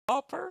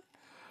Pauper.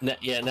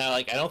 Yeah, now,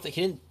 like, I don't think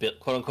he didn't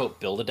quote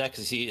unquote build a deck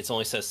because it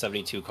only says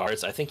 72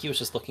 cards. I think he was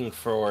just looking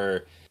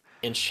for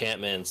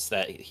enchantments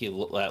that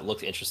that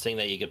looked interesting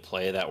that you could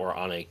play that were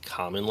on a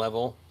common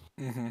level.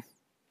 Mm-hmm.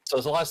 So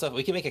there's a lot of stuff.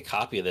 We can make a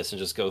copy of this and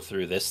just go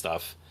through this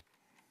stuff.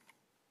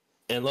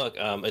 And look,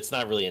 it's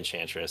not really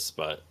Enchantress,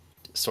 but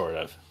sort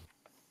of.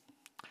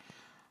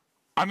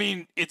 I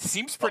mean, it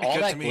seems pretty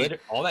good to me.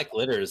 All that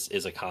glitters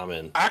is a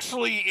common.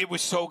 Actually, it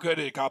was so good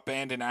it got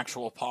banned in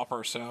actual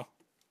Pauper, so.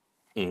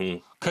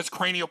 Because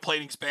cranial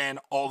plating's banned,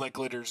 all that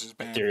glitters is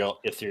banned.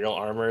 Ethereal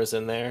armor is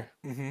in there.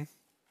 Mm-hmm.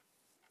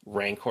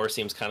 Rancor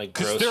seems kind of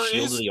gross.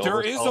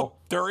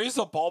 There is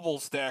a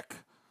Baubles deck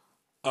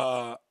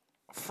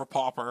for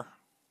Pauper.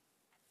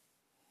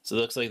 So it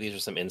looks like these are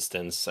some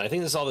instants. I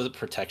think this is all the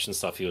protection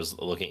stuff he was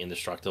looking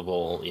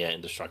indestructible. Yeah,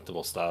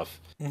 indestructible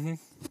stuff. Mm-hmm.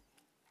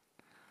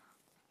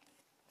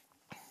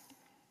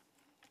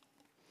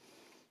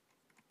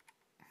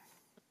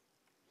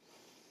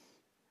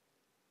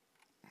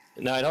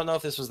 Now, I don't know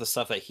if this was the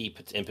stuff that he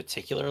in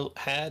particular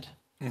had.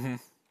 Mm-hmm.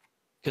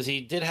 Because he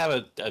did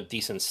have a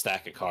decent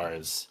stack of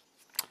cards.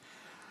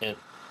 And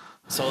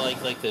so,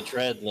 like the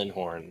Dread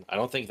Lindhorn, I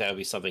don't think that would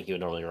be something he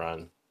would normally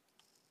run.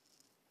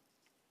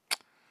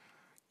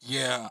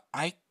 Yeah,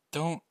 I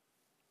don't...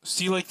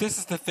 See, like, this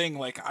is the thing.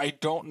 Like, I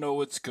don't know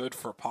what's good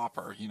for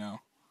Pauper, you know?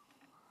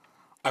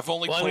 I've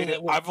only played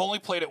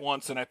it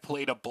once, and I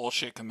played a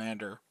bullshit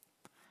commander.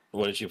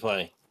 What did you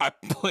play? I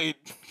played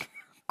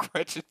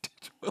Gretchen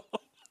Titchwillow.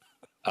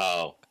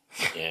 Oh,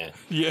 yeah.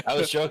 Yeah. I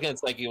was joking.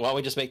 It's like, why don't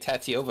we just make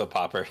Tatiova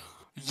Pauper?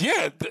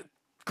 Yeah,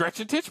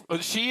 Gretchen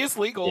Titchwillow. She is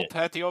legal. Yeah.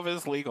 Tatiova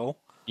is legal.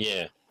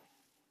 Yeah.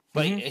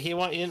 But he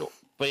wanted...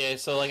 But yeah,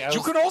 so like...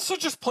 You could also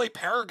just play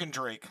Peregrine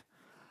Drake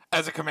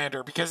as a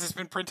commander, because it's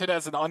been printed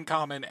as an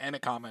uncommon and a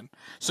common.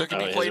 So it can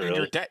be played in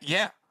your deck.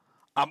 Yeah.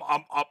 I'm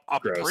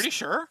pretty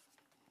sure.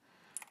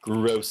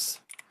 Gross.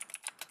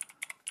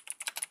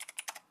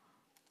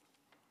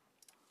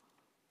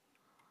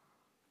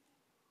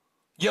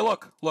 Yeah,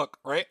 look,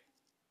 right?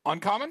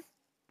 Uncommon?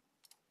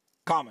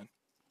 Common.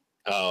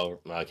 Oh,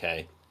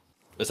 okay.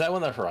 Is that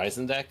one of the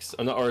Horizon decks?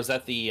 Oh, no, or is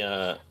that the...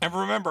 And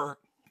remember,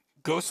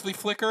 Ghostly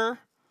Flicker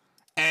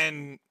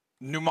and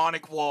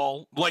Mnemonic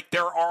Wall. Like,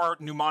 there are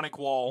Mnemonic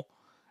Wall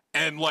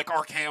and, like,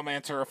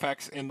 Archaeomancer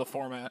effects in the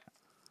format.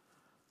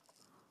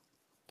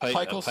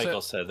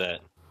 Pykel said that.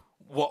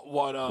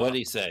 What did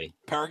he say?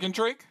 Peregrine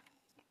Drake?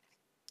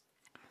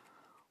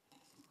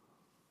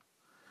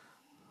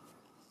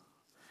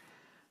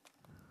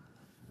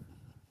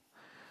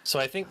 So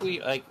I think we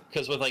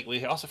because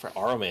we also for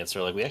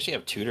Aromancer, we actually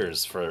have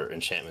tutors for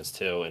enchantments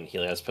too in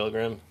Pyleas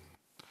Pilgrim.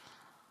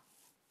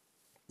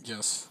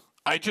 Yes.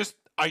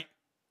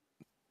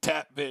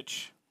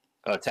 Bitch.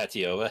 Oh,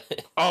 Tatiova.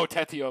 Oh,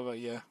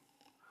 Tatiova, yeah.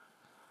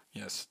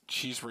 Yes,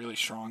 she's really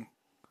strong.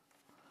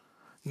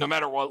 No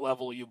matter what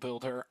level you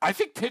build her. I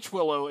think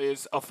Titchwillow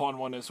is a fun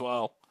one as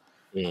well.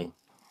 Mm.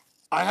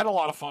 I had a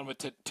lot of fun with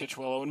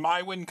Titchwillow, and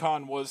my win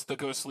con was the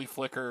Ghostly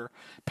Flicker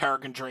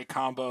Peregrine Drake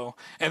combo.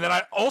 And then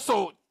I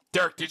also...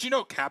 Derek, did you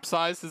know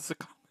Capsize is a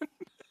common?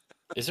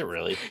 Is it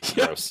really?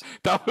 Yeah, gross.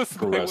 That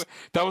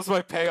was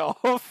my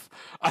payoff.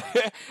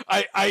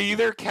 I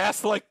either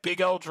cast like Big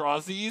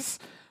Eldrazi's,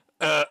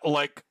 and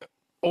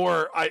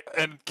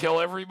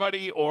kill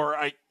everybody, or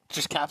I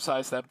just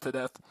capsize them to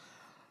death.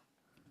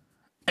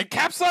 And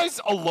Capsize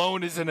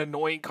alone is an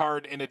annoying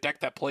card in a deck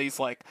that plays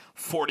like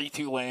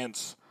 42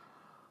 lands.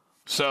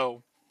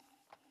 So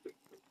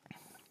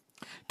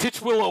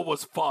Titchwillow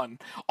was fun.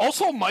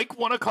 Also, Mike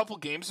won a couple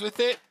games with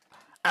it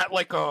at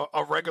like a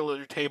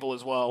regular table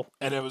as well,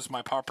 and it was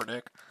my Pauper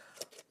deck.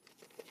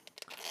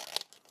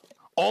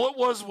 All it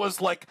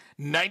was like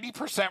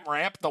 90%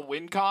 ramp, the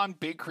win con,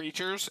 big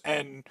creatures,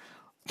 and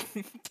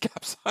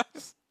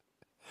Capsize.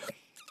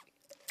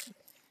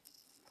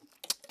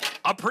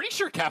 I'm pretty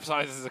sure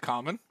Capsize is a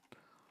common.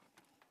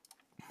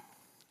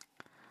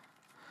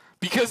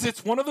 Because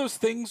it's one of those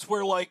things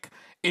where, like,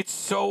 it's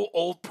so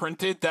old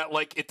printed that,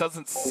 like, it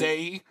doesn't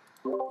say,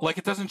 like,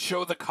 it doesn't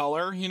show the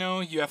color, you know?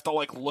 You have to,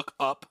 like, look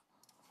up,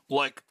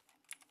 like,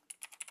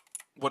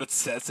 what it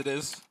says it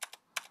is.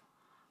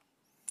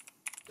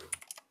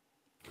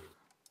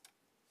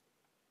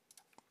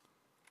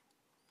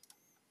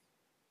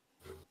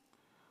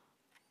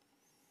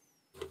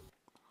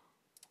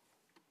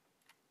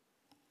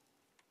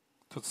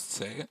 Does it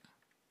say it?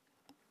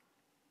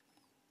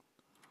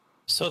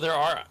 So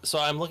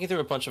I'm looking through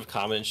a bunch of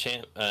common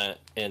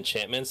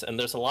enchantments, and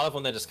there's a lot of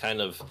them that just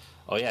kind of,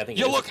 oh yeah, I think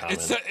look, common.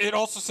 It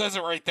also says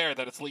it right there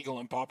that it's legal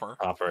in Pauper.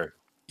 Pauper.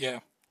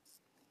 Yeah.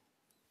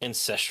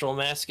 Ancestral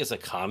Mask is a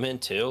common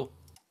too.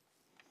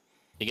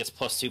 It gets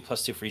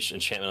 +2/+2 for each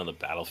enchantment on the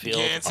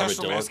battlefield. Yeah,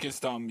 Ancestral Mask is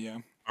dumb, yeah.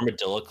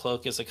 Armadillo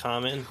Cloak is a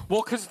common.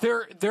 Well, because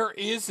there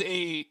is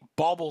a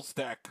Baubles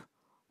deck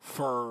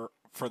for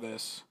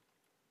this.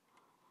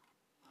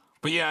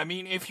 But yeah, I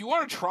mean, if you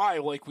want to try,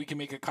 like, we can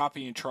make a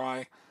copy and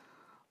try.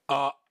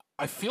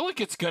 I feel like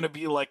it's gonna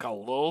be like a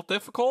little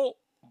difficult,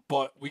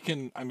 but we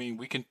can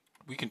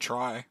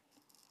try.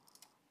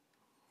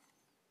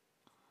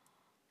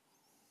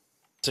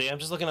 So yeah, I'm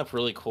just looking up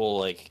really cool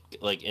like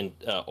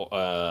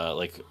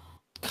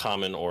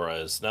common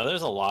auras. Now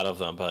there's a lot of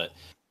them, but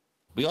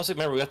we also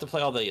remember we have to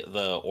play all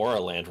the aura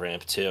land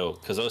ramp too,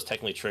 because those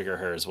technically trigger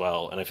her as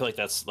well. And I feel like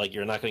that's like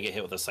you're not going to get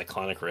hit with a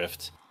cyclonic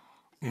rift.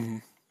 Mm-hmm.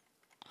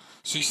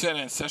 So you said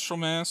ancestral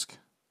mask.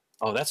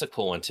 Oh, that's a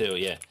cool one too.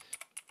 Yeah.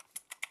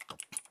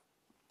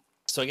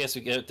 So I guess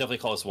we could definitely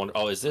call this one.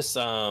 Oh, is this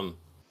Oh,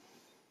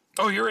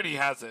 he already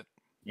has it.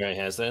 He already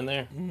has that in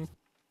there. Mm-hmm.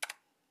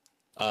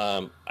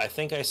 I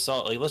think I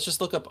saw. Like, let's just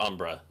look up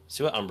Umbra.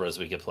 See what Umbras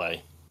we could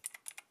play.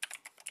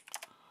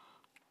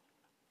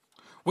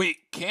 Wait,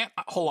 can't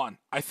hold on.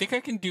 I think I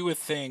can do a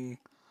thing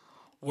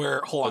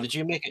where hold on. Did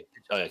you make it?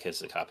 Oh, yeah,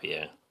 it's a copy.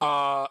 Yeah.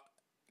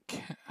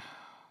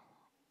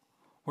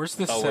 Where's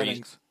the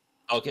settings?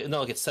 Okay,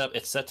 no, it's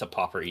set to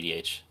Pauper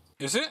EDH.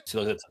 Is it?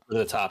 So look at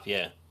the top,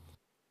 yeah.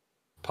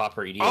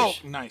 Pauper EDH. Oh,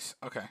 nice.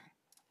 Okay.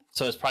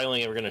 So it's probably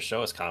only ever going to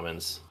show us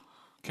commons.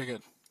 Okay,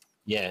 good.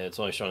 Yeah, it's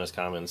only showing us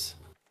commons.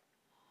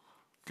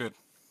 Good.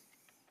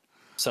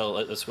 So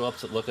let's go up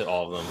to look at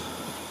all of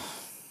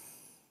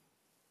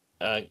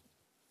them.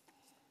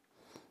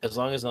 As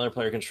long as another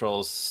player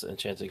controls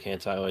Enchanted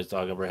Cantai, always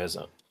Dog Umbra has.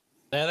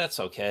 Yeah, that's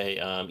okay.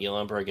 Eel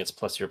Umbra gets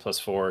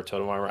 +4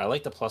 totem armor. I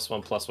like the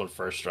 +1/+1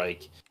 first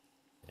strike,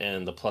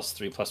 and the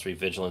 +3/+3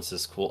 vigilance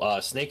is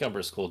cool. Snake Umbra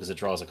is cool because it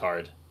draws a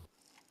card.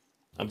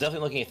 I'm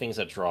definitely looking at things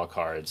that draw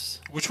cards.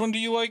 Which one do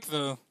you like?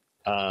 The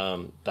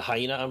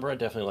Hyena Umbra,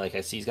 definitely like.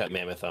 I see he's got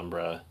Mammoth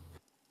Umbra.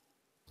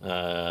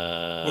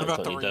 What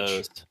about the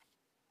Reach?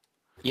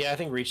 Yeah, I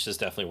think Reach is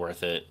definitely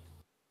worth it.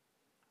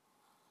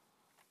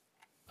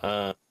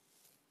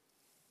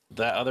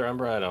 That other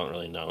Umbra, I don't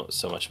really know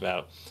so much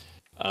about.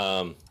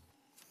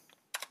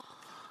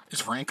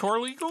 Is Rancor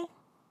legal?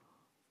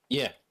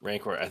 Yeah,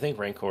 Rancor. I think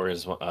Rancor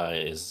is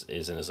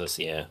in his list.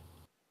 Yeah.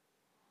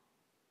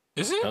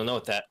 Is it? I don't know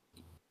what that.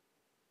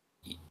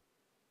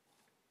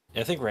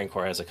 I think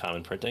Rancor has a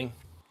common printing.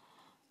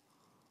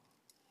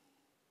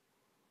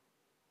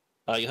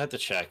 You'll have to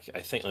check. I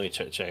think. Let me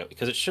check it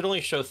because it should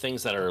only show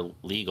things that are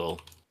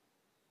legal.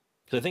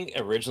 Because I think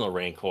original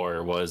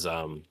Rancor was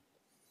No,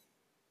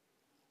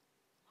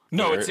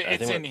 it's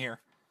in here.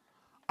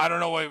 I don't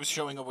know why it was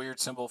showing a weird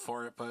symbol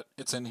for it, but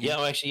it's in here. Yeah,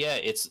 well, actually, yeah,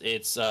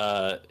 it's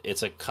a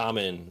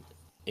common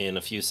in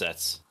a few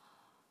sets.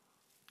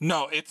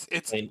 No, it's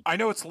I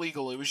know it's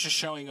legal. It was just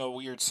showing a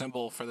weird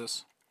symbol for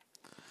this.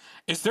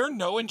 Is there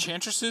no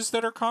enchantresses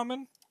that are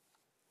common?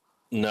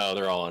 No,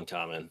 they're all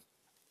uncommon.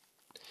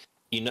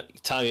 You know,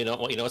 Tom, you know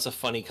what's a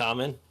funny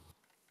common?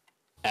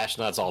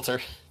 Ashnod's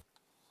Altar.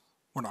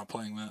 We're not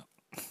playing that.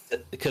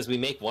 Because we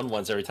make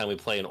 1/1s every time we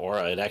play an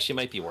aura. It actually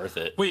might be worth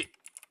it. Wait,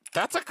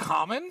 that's a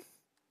common?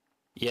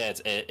 Yeah,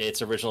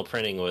 its original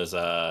printing was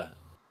a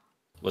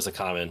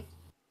common.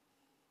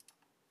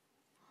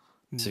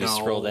 So you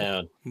scroll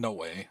down. No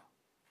way.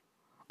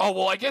 Oh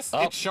well, I guess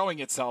it's showing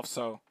itself.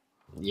 So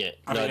yeah,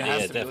 I mean, it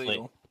has to definitely. Be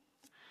legal.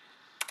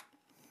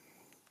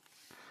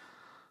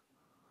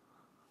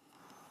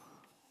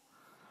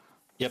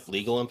 Yep,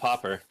 legal and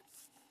Pauper.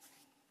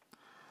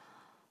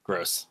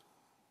 Gross.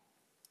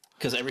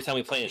 Because every time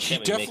we play an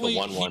enchantment, we make a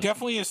 1/1. He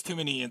definitely has too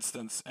many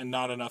instants and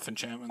not enough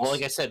enchantments. Well,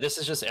 like I said, this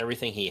is just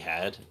everything he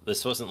had.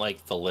 This wasn't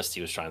like the list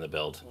he was trying to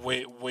build.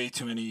 Way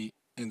too many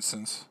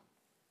instants.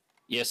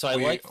 Yeah, so I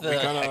like the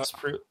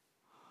hexproof.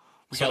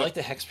 I like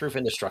the hexproof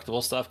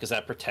indestructible stuff because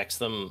that protects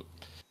them.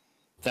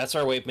 That's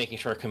our way of making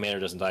sure our commander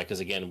doesn't die.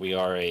 Because again, we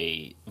are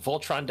a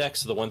Voltron deck,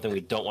 so the one thing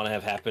we don't want to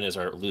have happen is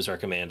lose our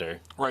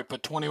commander. Right,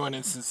 but 21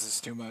 instances is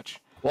too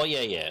much. Well,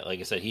 yeah. Like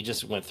I said, he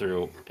just went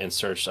through and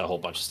searched a whole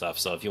bunch of stuff.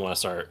 So if you want to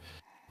start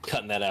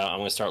cutting that out, I'm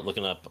going to start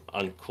looking up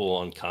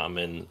cool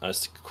commons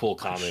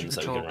that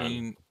we can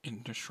run.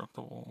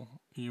 Indestructible.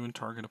 You and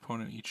target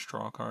opponent each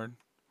draw a card.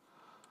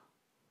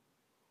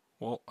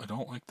 Well, I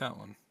don't like that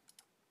one.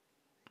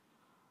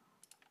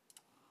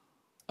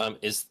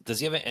 Does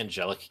he have an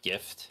angelic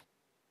gift?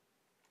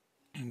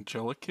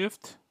 Angelic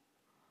gift?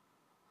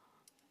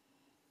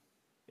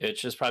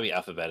 It's just probably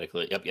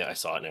alphabetically. Yep, yeah, I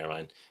saw it. Never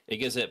mind. It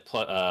gives it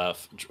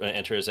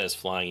enters as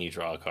flying. You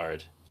draw a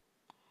card.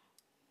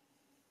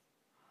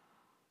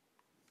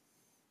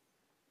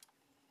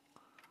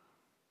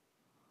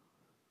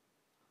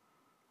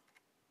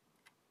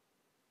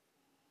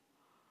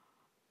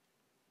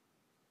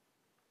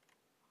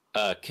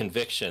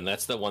 Conviction.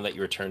 That's the one that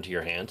you return to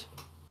your hand.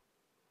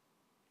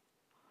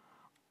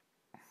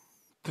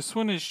 This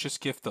one is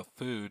just gift of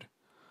food.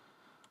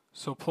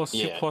 So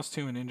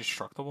 +2/+2 and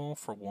indestructible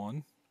for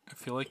 1. I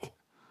feel like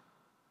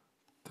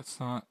that's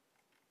not.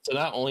 So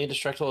not only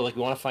indestructible, like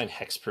we want to find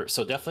hexproof.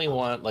 So definitely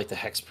want like the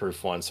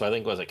hexproof one. So I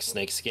think it was like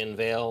Snakeskin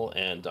Veil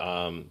and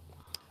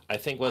I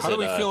think was. How do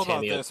we feel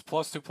about this?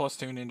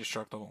 +2/+2 and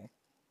indestructible.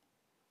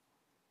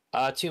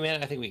 2 mana.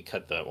 I think we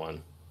cut that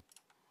one.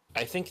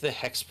 I think the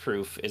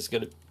hexproof is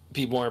going to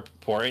be more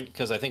important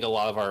because I think a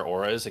lot of our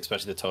auras,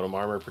 especially the totem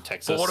armor,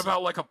 protects us. But what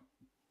about like a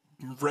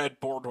red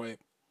board wipe?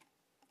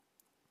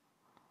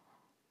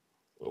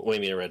 What do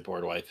you mean a red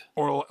board wipe?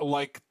 Or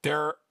like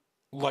they're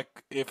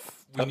like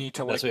if we need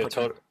to like.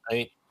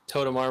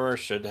 totem armor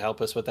should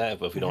help us with that,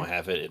 but if we don't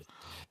have it,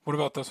 What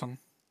about this one?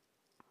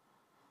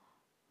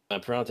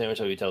 permanent damage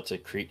will be dealt to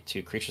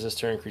creatures this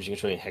turn. Creature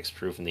controlling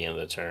hexproof in the end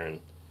of the turn.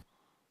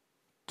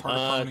 Target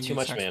permanent Too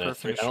gains much mana.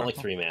 hexproof and I don't like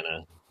indestructible. 3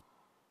 mana.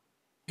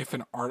 If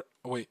an art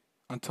wait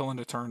until end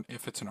of turn,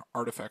 if it's an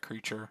artifact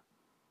creature.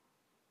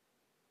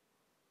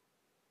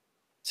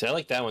 See, I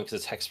like that one because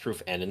it's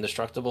hexproof and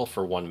indestructible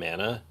for 1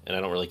 mana, and I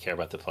don't really care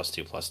about the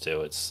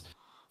 +2/+2. It's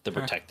the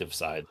protective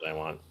side that I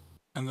want.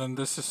 And then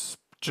this is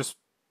just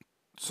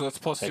so that's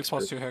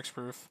 +2/+2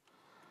 hexproof.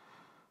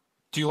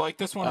 Do you like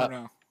this one or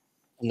no?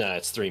 No,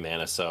 it's 3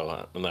 mana,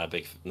 so I'm not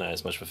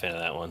as much of a fan of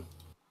that one.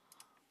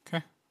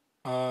 Okay.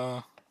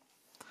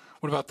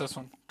 What about this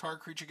one?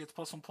 Target creature gets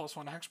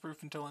 +1/+1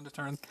 hexproof until end of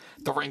turn.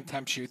 The ring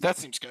tempts you. That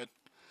seems good.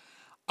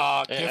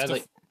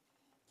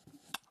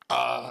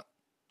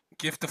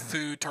 Gift of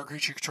food. Target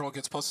creature control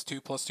gets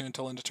 +2/+2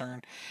 until end of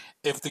turn.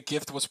 If the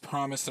gift was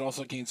promised, it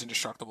also gains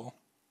indestructible.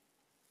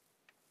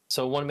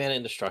 So 1 mana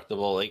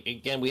indestructible. Like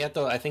again, we have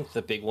to. I think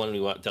the big one we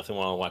definitely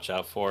want to watch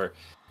out for,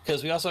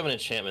 because we also have an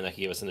enchantment that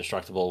can give us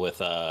indestructible with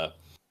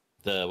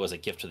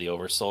Gift to the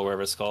Oversoul,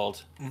 whatever it's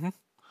called. Mm-hmm.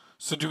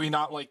 So do we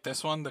not like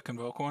this one, the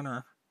Convoke one,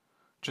 or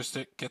just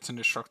it gets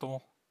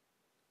indestructible?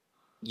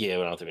 Yeah,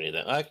 we don't think we need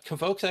that.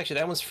 Convoke's actually,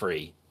 that one's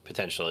free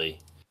potentially,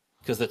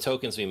 because the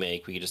tokens we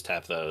make, we can just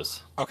tap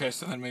those. Okay,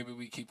 so then maybe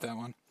we keep that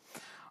one.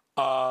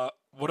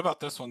 What about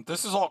this one?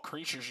 This is all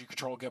creatures you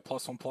control get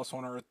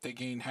 +1/+1, or they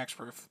gain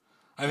hexproof.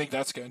 I think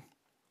that's good.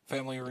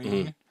 Family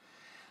reunion.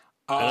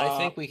 And I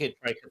think we could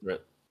try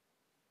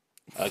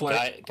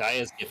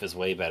Gaia's Gift is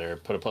way better.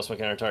 Put a +1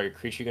 counter target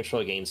creature you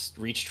control gains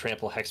reach,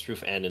 trample,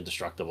 hexproof, and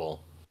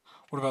indestructible.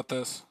 What about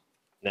this?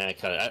 Nah,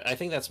 cut it. I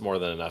think that's more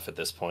than enough at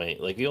this point.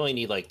 Like, we only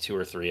need like 2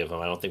 or 3 of them.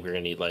 I don't think we're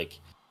gonna need like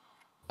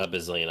a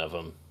bazillion of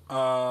them.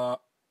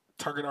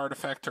 Target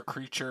artifact or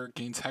creature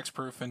gains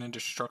hexproof and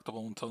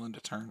indestructible until end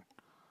of turn.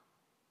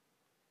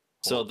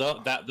 So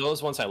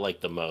those ones I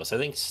like the most. I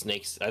think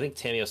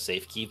Tamiyo's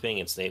Safekeeping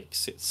and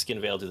Skin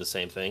Veil do the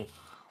same thing.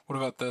 What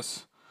about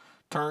this?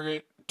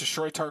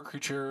 Destroy target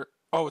creature.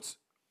 Oh, it's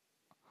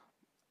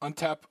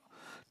untap.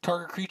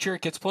 Target creature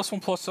gets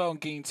 +1/+0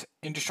 and gains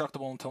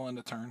indestructible until end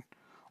of turn.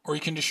 Or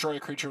you can destroy a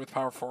creature with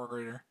power 4 or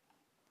greater.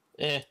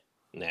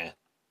 Nah.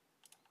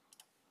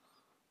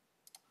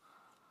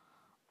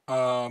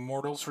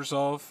 Mortal's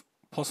Resolve.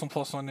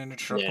 +1/+1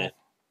 indestructible.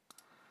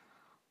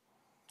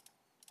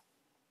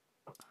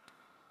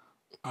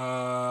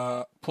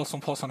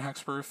 +1/+1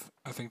 hexproof.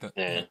 I think that.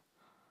 Yeah.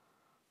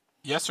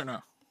 Yes or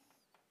no?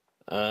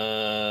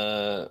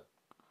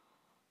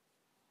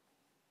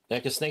 Yeah,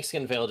 because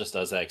Snakeskin Veil just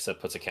does that,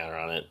 except puts a counter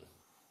on it.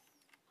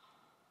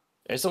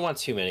 I just don't want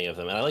too many of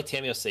them. And I like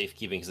Tamiyo's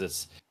Safekeeping because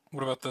it's.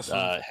 What about this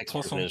one?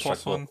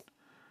 +1/+1.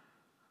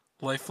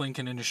 Lifelink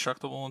and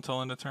indestructible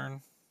until end of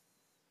turn.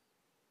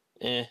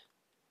 I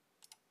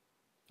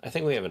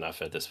think we have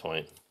enough at this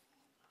point.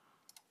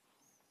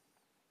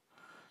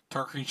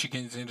 Target creature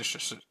gains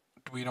indestructible.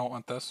 We don't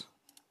want this.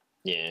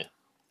 Yeah.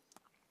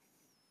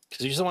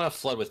 Because you just don't want to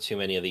flood with too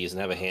many of these and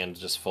have a hand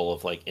just full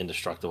of like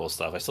indestructible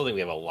stuff. I still think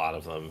we have a lot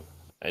of them.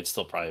 I'd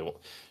still probably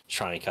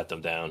try and cut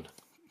them down.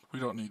 We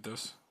don't need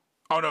this.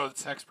 Oh no,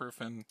 it's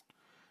hexproof and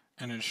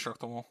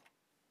indestructible.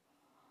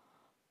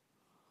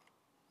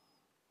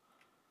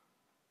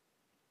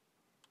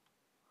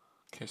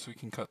 Okay, so we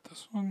can cut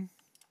this one.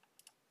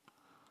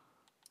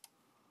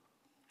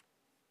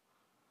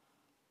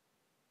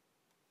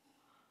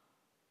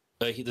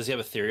 Does he have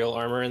ethereal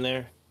armor in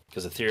there?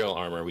 Because ethereal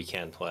armor we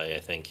can play, I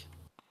think.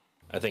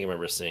 I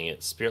remember seeing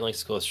it. Spirit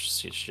Link's Close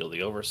Shield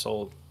the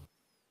Oversoul.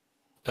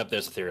 Yep,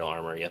 there's ethereal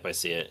armor. Yep, I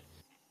see it.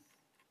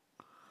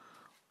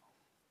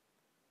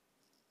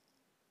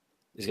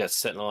 He's got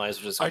Sentinel Eyes,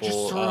 which is cool. I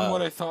just threw in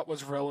what I thought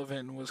was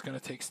relevant and was going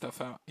to take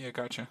stuff out. Yeah,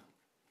 gotcha.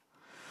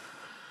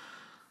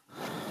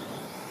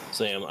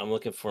 So yeah, I'm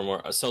looking for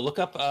more. So look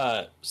up,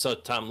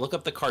 Tom, look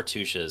up the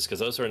cartouches, because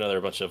those are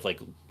another bunch of like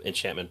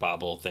enchantment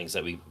bauble things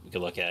that we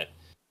could look at.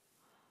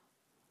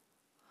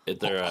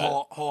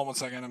 Hold on 1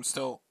 second.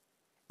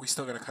 We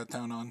still got to cut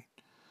down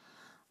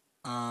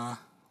on.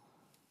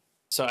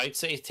 So I'd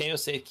say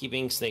Tamiyo's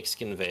Safekeeping,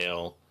 Snakeskin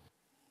Veil.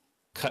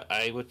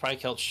 I would probably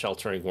count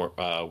Sheltering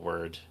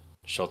Word.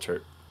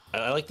 Shelter.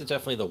 I like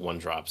definitely the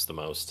 1-drops the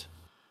most.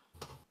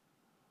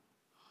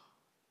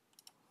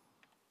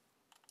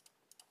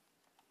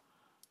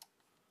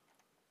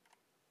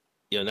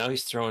 Now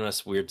he's throwing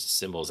us weird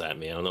symbols at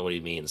me. I don't know what he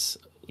means.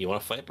 You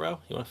want to fight, bro?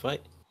 You want to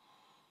fight?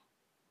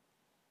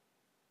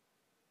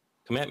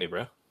 Come at me,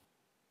 bro.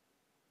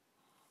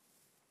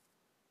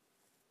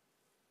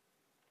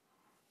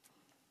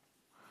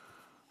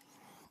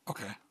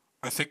 Okay.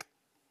 I think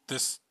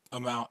this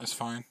amount is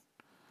fine.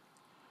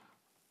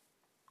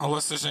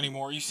 Unless there's any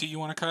more you see you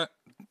want to cut.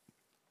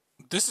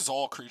 This is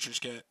all creatures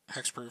get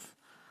hexproof.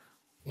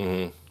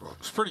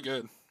 It's pretty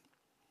good.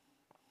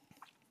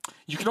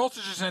 You can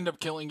also just end up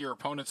killing your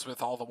opponents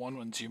with all the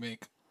 1/1s you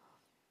make.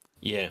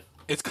 Yeah.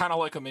 It's kind of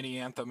like a mini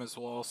Anthem as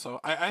well, so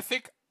I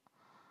think...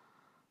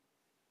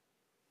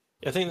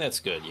 I think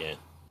that's good, yeah.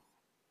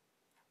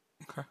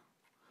 Okay.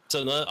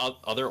 So no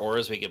other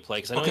auras we could play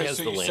because I know he has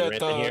so the you land said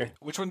ramp in here.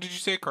 which one did you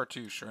say?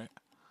 Cartouche, right?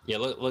 Yeah,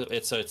 look.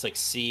 It's like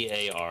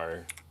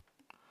CARTOU.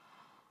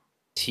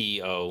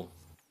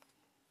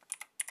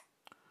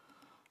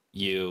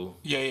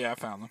 Yeah, I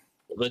found them.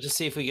 Let's just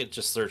see if we could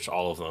just search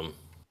all of them.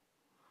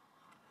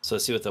 So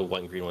let's see what the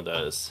one green one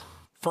does.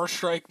 First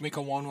strike, make a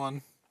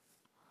 1/1,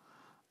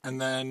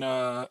 and then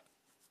Oh,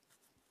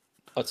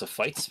 it's a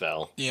fight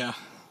spell. yeah.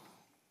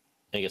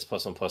 I guess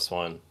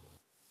 +1/+1.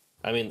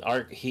 I mean,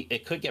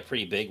 it could get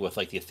pretty big with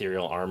like the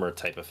ethereal armor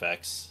type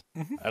effects.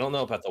 I don't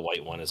know about the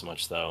white one as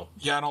much though.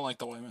 Yeah, I don't like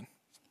the white one.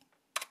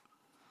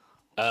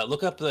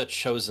 Look up the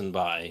chosen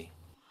by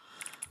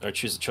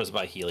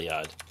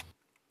Heliod.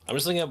 I'm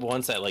just looking at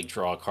ones that like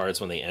draw cards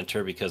when they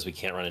enter because we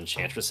can't run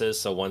enchantresses.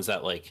 So ones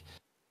that like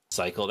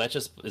cycle, that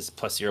just is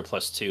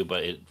 +0/+2,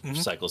 but it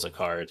cycles a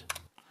card.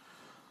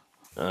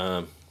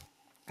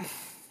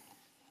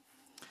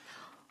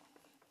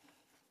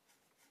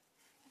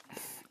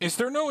 Is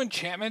there no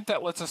enchantment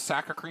that lets us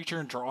sack a creature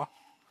and draw?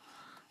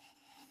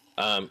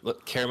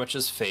 Look,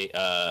 Karamuch's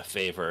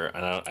favor,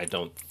 and I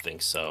don't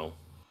think so.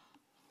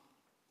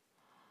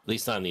 At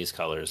least not in these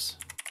colors.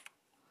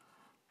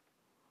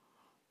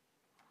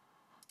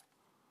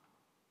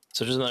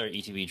 So just another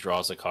ETB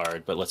draws a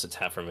card, but lets it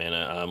tap for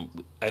mana.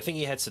 I think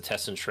he had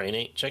Setessan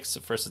Training. Check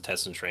for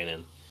Setessan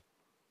Training.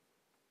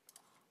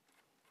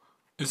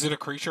 Is it a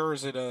creature or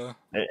is it a...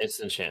 It's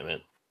an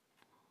enchantment.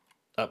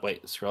 Oh,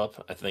 wait, scroll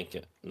up. I think...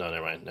 No,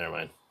 never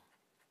mind.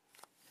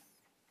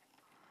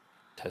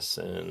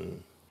 Tessin...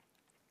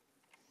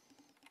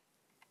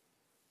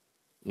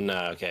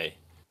 No, okay.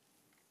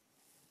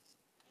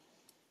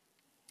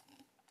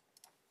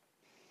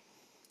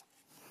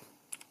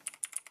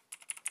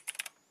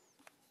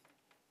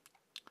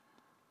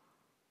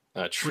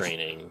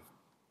 Training.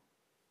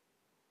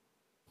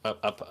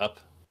 Up.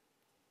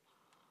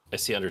 I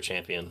see under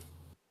champion.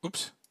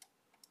 Oops.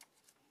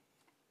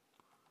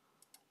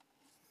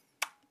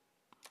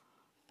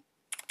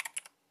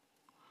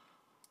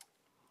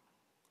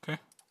 Okay.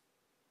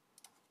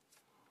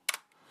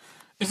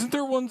 Isn't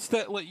there ones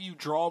that let you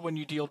draw when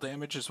you deal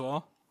damage as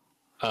well?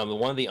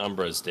 One of the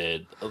Umbras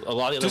did. A lot of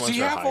the other Does ones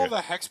he are have higher. all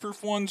the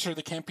hexproof ones or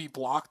they can't be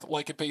blocked?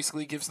 Like it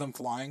basically gives them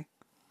flying?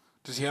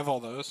 Does he have all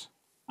those?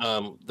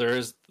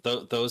 There's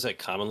those at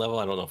common level.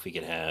 I don't know if we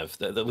can have.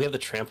 We have the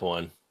trample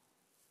one.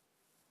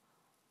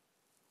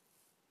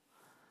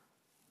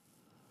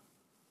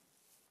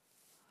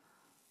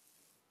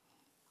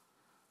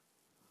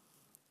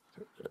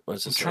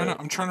 What's this?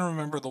 I'm trying to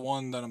remember the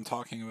one that I'm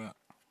talking about.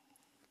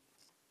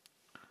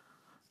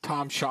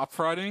 Tom Shop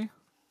Friday,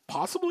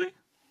 possibly.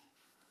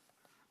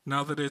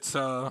 Now that it's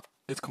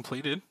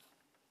completed.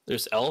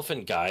 There's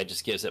Elephant Guide,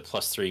 just gives it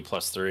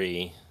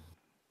 +3/+3.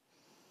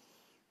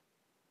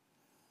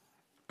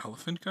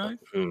 Elephant Guide?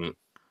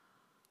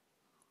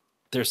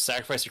 There's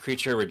Sacrifice a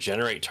Creature,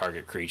 Regenerate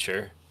Target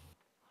Creature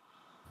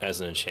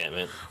as an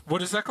enchantment.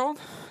 What is that called?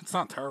 It's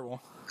not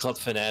terrible. It's called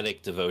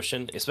Fanatic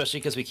Devotion, especially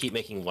because we keep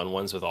making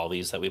 1/1s with all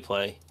these that we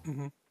play.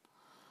 I'm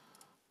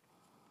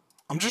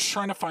just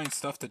trying to find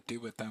stuff to do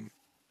with them.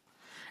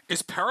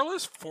 Is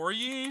Perilous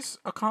Fouriers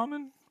a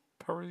common?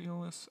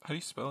 Perilous, how do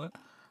you spell it?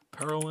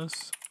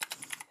 Perilous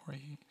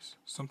Fouriers,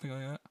 something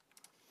like that.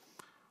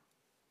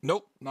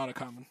 Nope, not a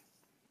common.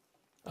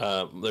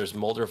 There's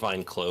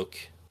Moldervine Cloak.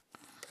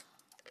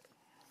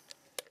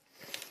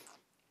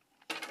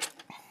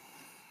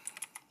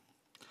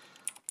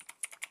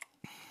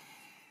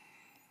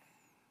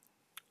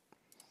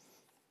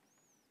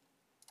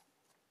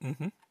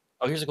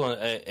 Oh, here's a good one.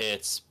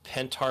 It's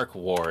Pentarch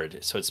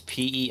Ward. So it's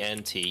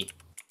PENTAR.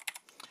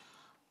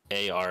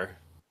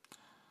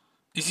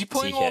 Is he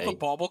playing all the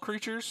bauble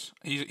creatures?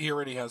 He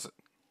already has it.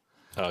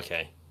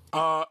 Okay.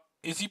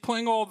 Is he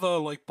playing all the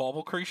like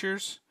bauble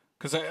creatures?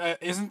 Because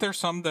isn't there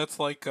some that's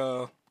like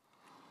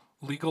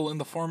legal in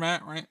the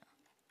format, right?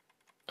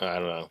 I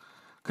don't know.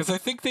 Because I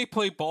think they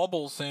play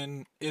baubles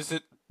in. Is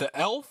it the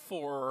elf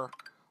or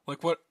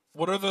like what?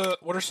 What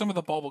are some of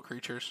the bauble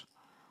creatures?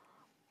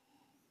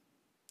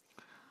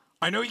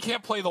 I know you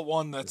can't play the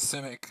one that's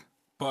Simic,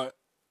 but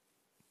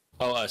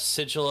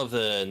Sigil of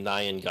the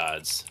Nyan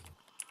Gods.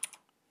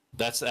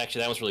 That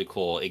was really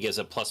cool. It gives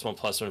a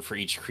 +1/+1 for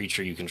each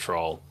creature you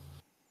control.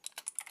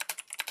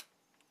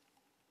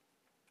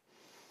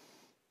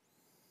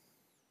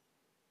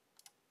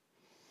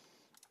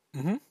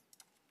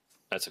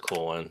 That's a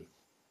cool one.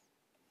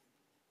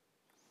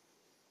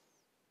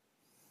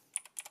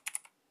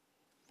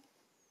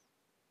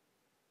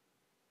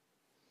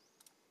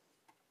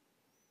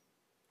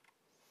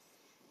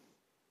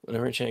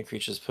 Whenever enchanted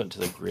creatures put into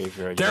the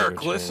graveyard,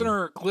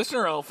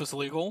 Glistener Elf is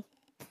legal.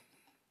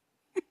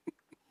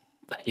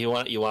 You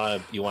want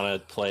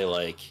to play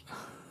like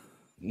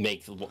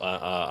make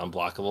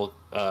unblockable?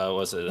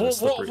 Was it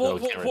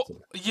slippery?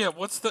 Yeah,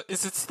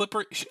 is it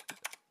slippery?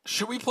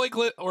 Should we play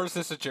or is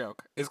this a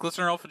joke? Is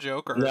Glistener Elf a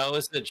joke? Or? No,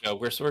 it's a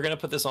joke. We're gonna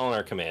put this all on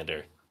our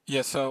commander.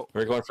 Yeah, so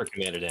we're going for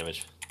commander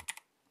damage.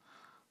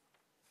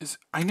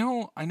 I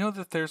know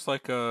that there's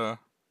like a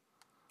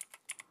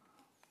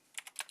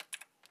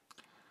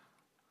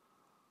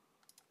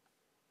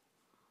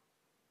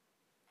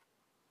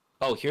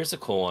Oh, here's a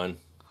cool one.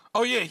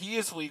 Oh yeah, he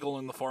is legal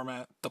in the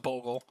format, the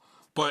Bogle,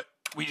 but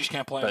we just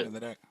can't play him But in the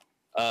deck.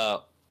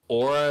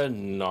 Aura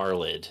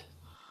Gnarlid.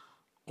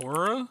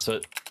 Aura?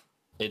 So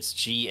it's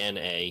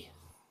GNA.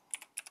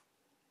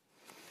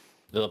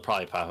 It'll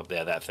probably pop up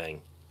there, that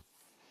thing.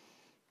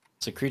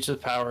 It's a creature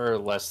with power,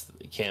 less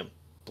can't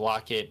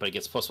block it, but it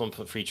gets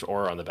 +1 for each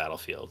aura on the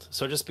battlefield.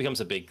 So it just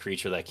becomes a big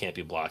creature that can't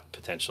be blocked,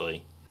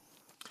 potentially.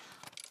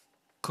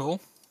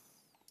 Cool.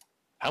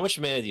 How much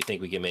mana do you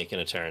think we can make in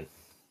a turn?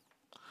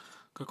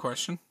 Good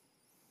question.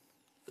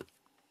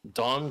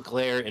 Dawn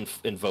Glare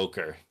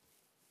Invoker.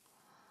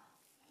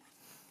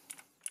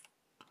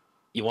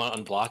 You want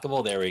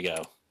unblockable? There we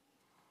go.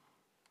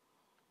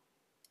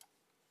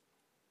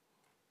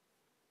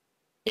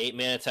 8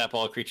 mana, tap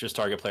all creatures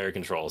target player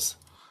controls.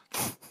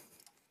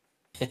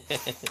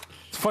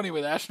 It's funny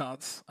with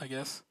Ashnod's, I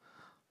guess.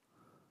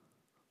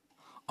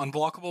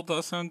 Unblockable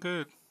does sound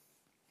good.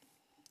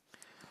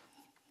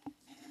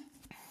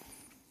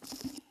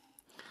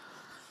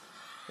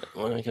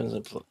 When it comes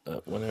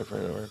up, whenever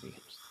an aura becomes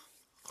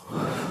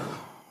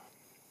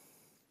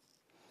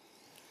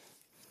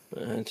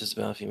just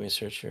about if you may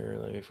search your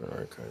library for an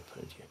art card,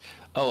 put it here.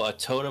 Oh, a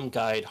Totem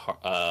Guide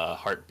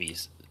Heart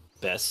Beast.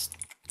 Best.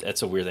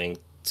 That's a weird thing.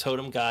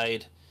 Totem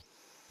Guide,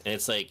 and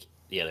it's like,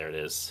 yeah, there it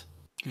is.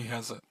 He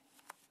has it.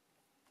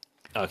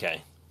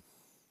 Okay.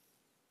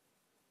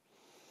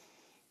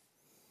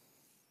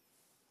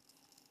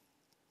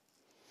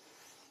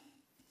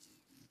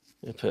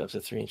 You put up to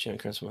 3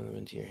 enchantment cards, one of them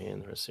into your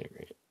hand. The rest of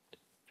your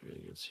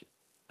really good.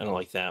 I don't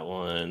like that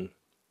one.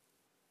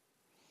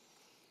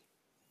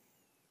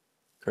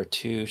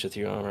 Cartouche,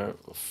 Ethereal Armor,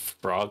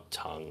 Frog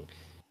Tongue.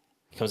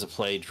 Becomes a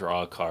play,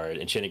 draw a card.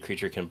 Enchanted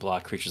creature can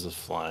block creatures with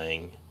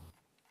flying.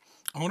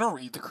 I want to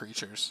read the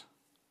creatures.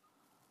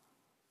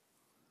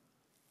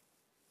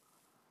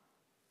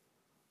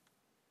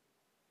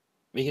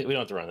 We don't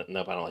have to run it.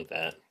 Nope, I don't like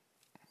that.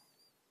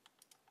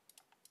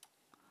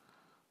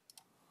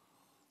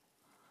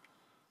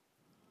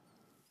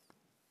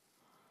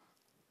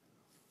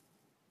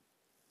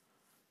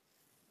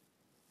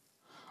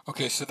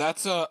 Okay, so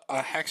that's a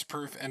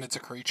hexproof and it's a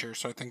creature,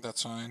 so I think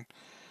that's fine.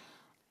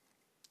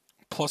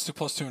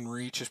 +2/+2 in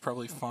reach is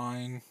probably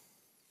fine.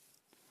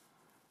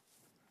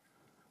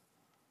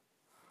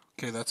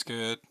 Okay, that's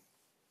good.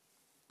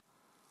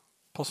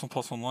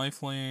 +1/+1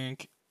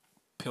 lifelink.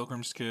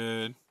 Pilgrim's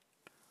good.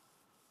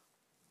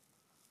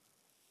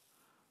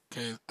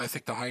 Okay, I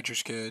think the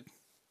Hydra's good.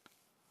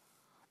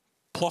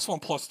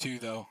 +1/+2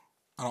 though.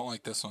 I don't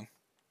like this one.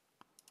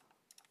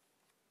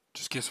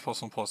 Just gives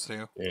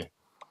 +1/+2. Yeah.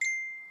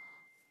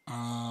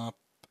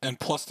 And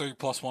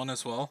 +3/+1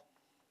 as well.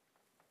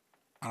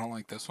 I don't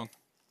like this one.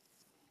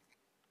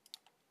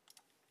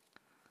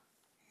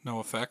 No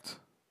effect.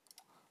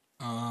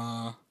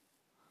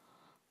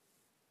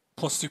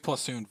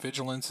 +2/+2 in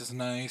vigilance is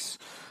nice.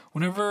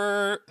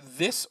 Whenever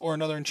this or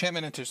another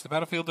enchantment enters the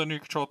battlefield under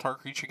your control,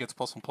 target creature gets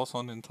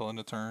 +1/+1 until end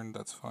of turn.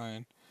 That's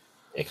fine.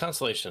 Yeah,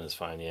 Constellation is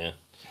fine, yeah.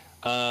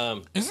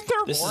 Isn't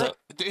there more?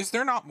 Is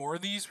there not more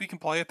of these we can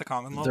play at the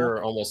common level?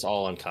 They're almost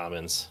all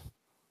uncommons.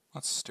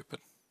 That's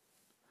stupid.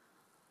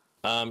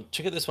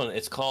 Check out this one.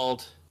 It's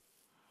called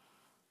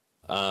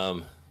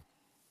Cho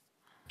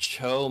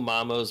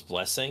Mamo's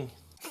Blessing.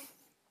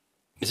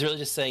 Is it really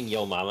just saying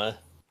Yo Mama?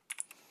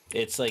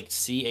 It's like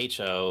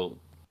CHO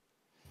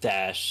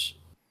dash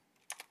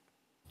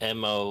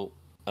MAM.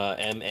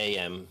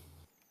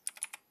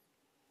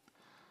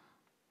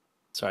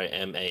 Sorry,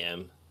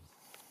 MAM.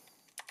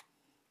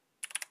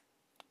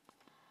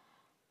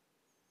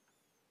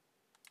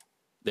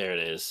 There it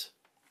is.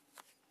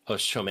 Oh,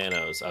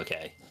 Chomanos.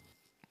 Okay.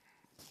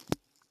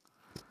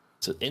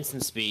 So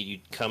instant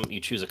speed, you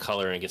choose a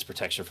color and it gets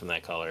protection from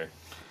that color.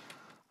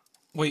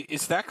 Wait,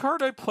 is that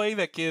card I play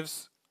that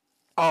gives...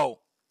 Oh,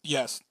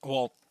 yes.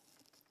 Well,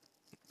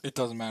 it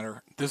doesn't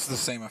matter. This is the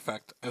same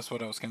effect. That's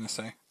what I was going to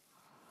say.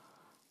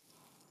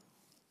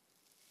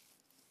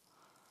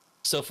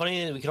 So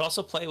funny, we could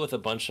also play with a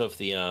bunch of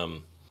the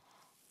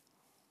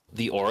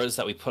auras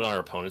that we put on our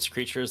opponent's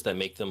creatures that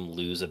make them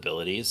lose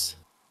abilities.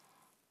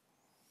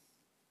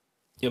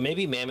 You know,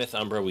 maybe Mammoth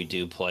Umbra we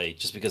do play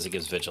just because it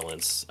gives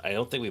vigilance. I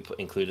don't think we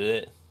included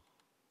it.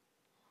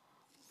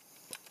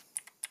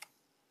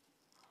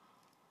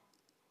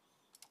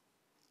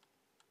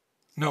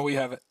 No, we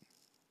have it.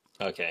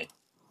 Okay.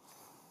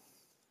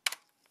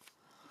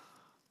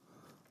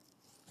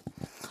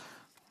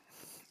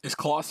 Is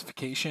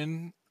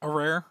Colossification a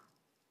rare?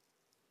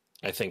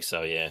 I think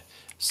so, yeah.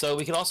 So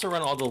we could also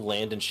run all the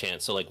land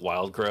enchants, so like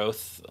Wild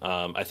Growth.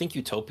 I think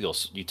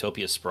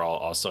Utopia Sprawl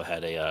also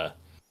had a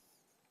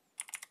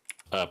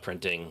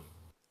printing.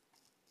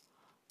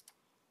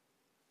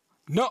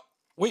 No.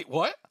 Wait,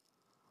 what?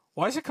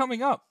 Why is it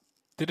coming up?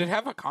 Did it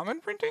have a common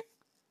printing?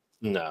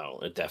 No,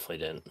 it definitely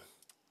didn't.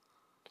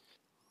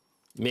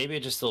 Maybe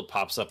it just still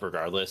pops up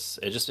regardless.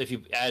 It just, if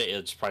you add it,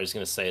 it's probably just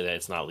going to say that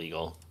it's not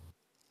legal.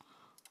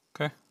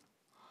 Okay.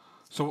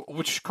 So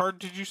which card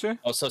did you say?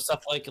 Oh, so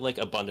stuff like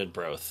Abundant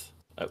Growth.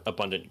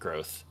 Abundant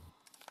Growth.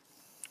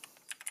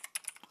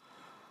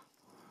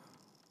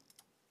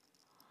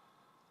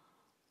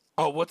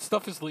 Oh, what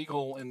stuff is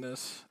legal in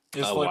this?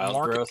 Is like Wild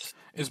market growth.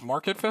 is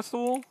Market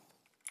Festival?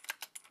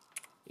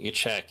 You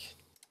check.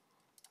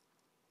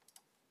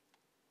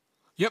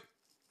 Yep,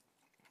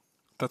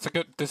 that's a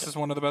good. This is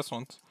one of the best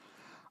ones.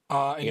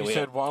 And Yeah, you we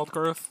said Wild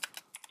Growth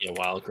Yeah,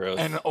 wild growth.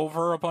 and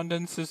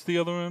Overabundance is the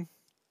other one.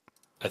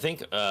 I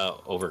think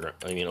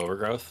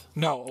overgrowth.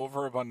 No,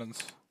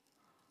 Overabundance.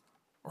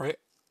 Right?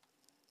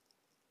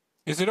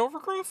 Is it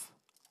Overgrowth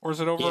or is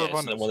it Yeah, it's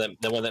Overabundance?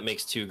 the one that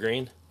makes 2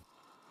 green.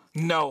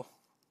 No.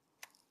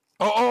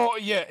 Oh,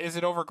 yeah. Is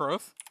it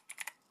Overgrowth?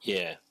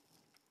 Yeah.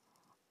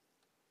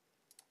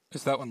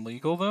 Is that one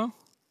legal though?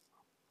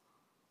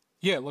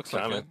 Yeah, it looks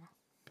like Common. it.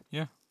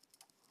 Yeah.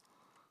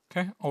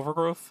 Okay,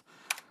 Overgrowth.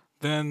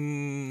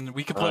 Then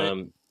we could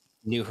play.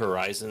 New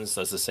Horizons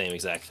does the same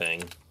exact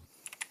thing.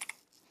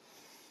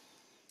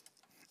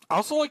 I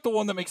also like the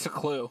one that makes a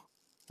clue.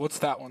 What's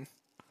that one?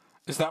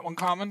 Is that one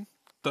common?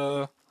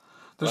 There's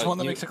one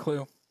that makes a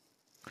clue.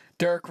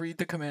 Derek, read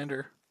the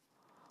commander.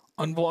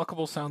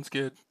 Unblockable sounds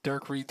good.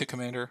 Derek, read the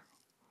commander.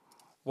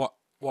 What?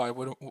 Why?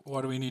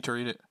 Why do we need to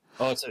read it?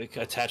 Oh, it's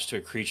attached to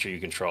a creature you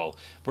control.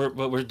 But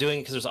we're doing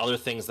it because there's other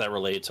things that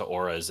relate to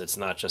auras. It's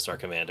not just our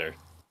commander.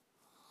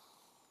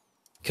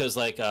 Because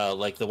like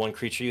the one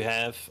creature you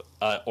have,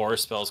 aura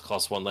spells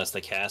cost 1 less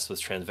to cast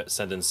with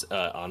Transcendence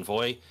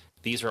Envoy.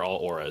 These are all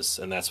auras,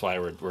 and that's why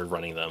we're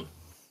running them.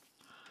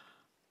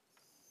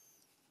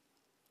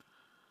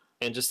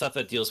 And just stuff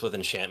that deals with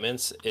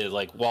enchantments is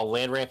like, while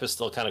land ramp is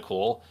still kind of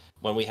cool,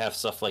 when we have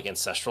stuff like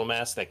Ancestral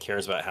Mask that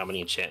cares about how many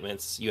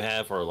enchantments you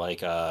have, or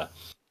like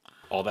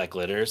all that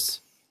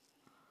glitters.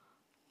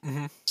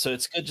 Mm-hmm. So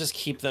it's good just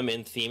keep them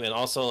in theme, and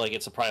also like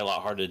it's probably a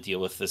lot harder to deal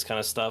with this kind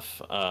of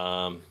stuff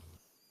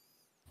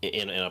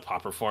in a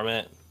Pauper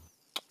format.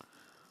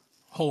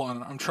 Hold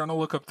on, I'm trying to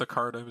look up the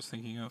card I was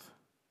thinking of.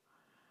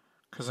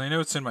 Because I know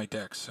it's in my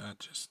deck, so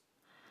just...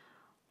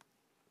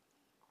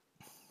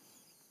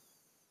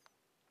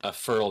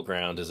 Fertile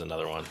Ground is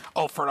another one.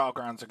 Oh, Fertile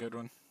Ground's a good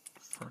one.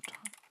 I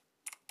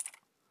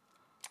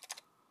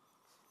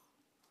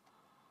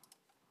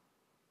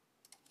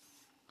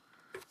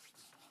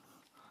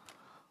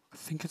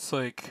think it's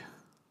like...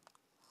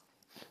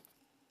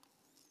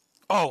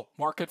 Oh,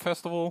 Market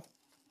Festival.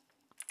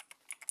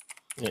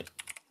 Yeah.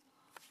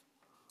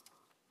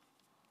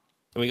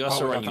 And we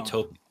also run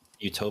got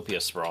Utopia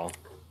Sprawl.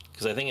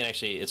 Because I think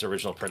its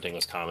original printing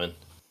was common.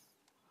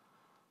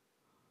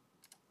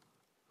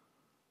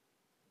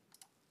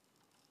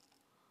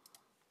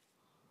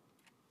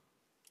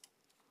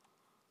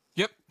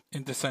 Yep,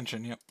 in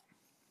Dissension, yep.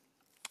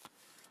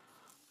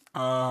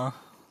 I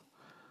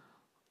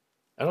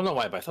don't know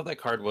why, but I thought that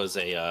card was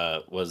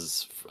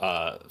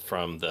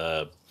from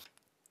the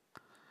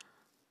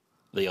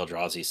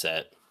Eldrazi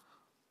set.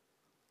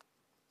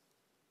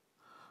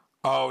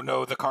 Oh,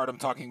 no, the card I'm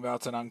talking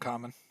about is an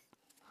uncommon.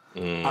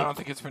 Mm. I don't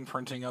think it's been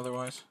printing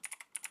otherwise.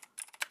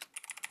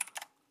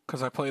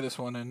 Because I play this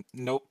one and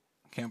nope,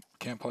 can't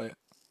play it.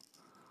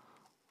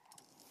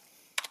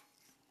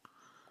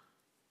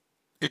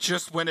 It's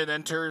just when it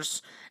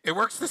enters, it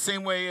works the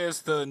same way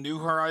as the New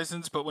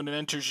Horizons, but when it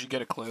enters, you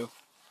get a clue.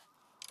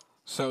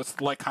 So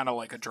it's like kind of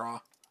like a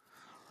draw.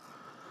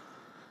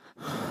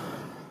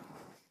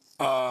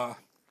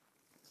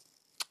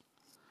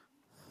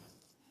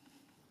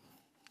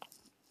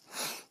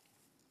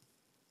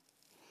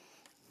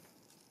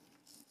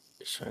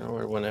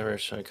 Or whenever a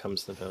shrine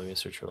comes to the value,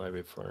 search your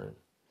library for it.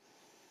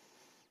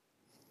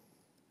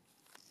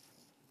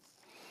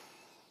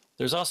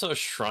 There's also a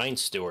Shrine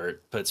Steward,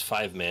 but it's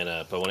 5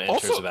 mana. But when it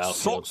enters Also,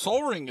 about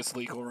Soul Ring is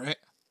legal, right?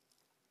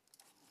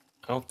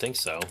 I don't think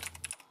so.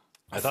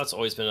 I thought it's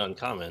always been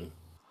uncommon.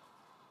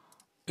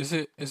 Is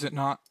it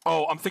not?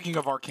 Oh, I'm thinking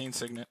of Arcane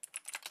Signet.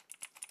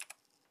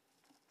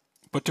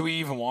 But do we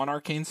even want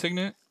Arcane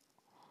Signet?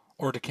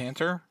 Or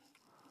Decanter?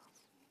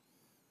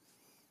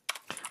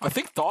 I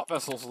think Thought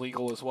Vessel's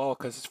legal as well,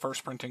 because its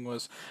first printing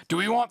was... Do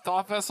we want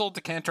Thought Vessel,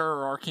 Decanter,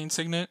 or Arcane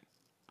Signet?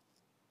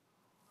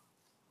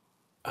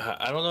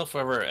 I don't know if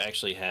we ever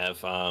actually have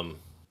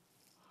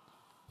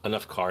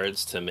enough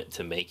cards to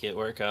make it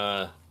work.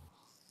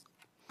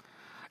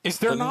 Is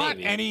there not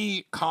maybe.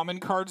 any common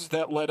cards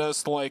that let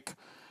us, like,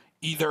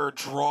 either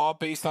draw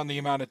based on the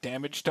amount of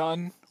damage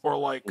done, or,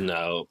 like...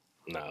 No.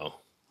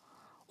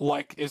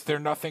 Like, is there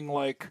nothing,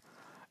 like...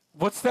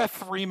 What's that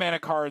 3-mana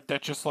card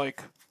that just,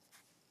 like...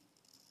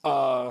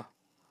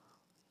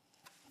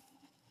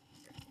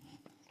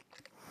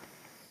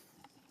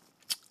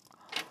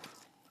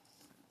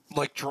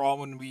 Like, draw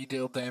when we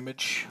deal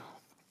damage?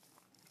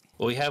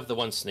 Well, we have the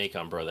one Snake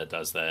Umbra that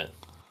does that.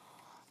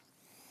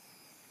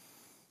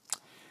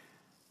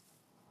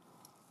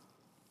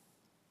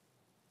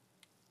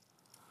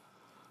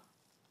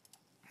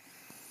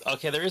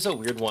 Okay, there is a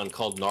weird one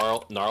called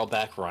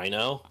Gnarlback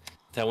Rhino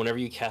that whenever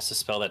you cast a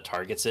spell that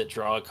targets it,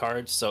 draw a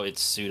card. So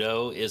its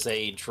pseudo is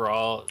a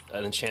draw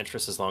an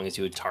enchantress as long as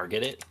you would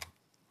target it.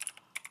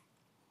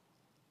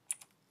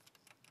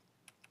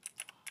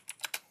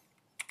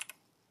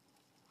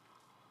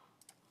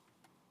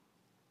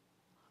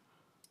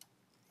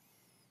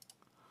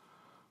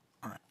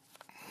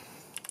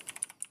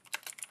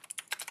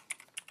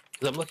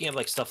 I'm looking at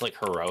like stuff like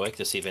heroic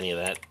to see if any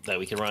of that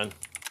we can run.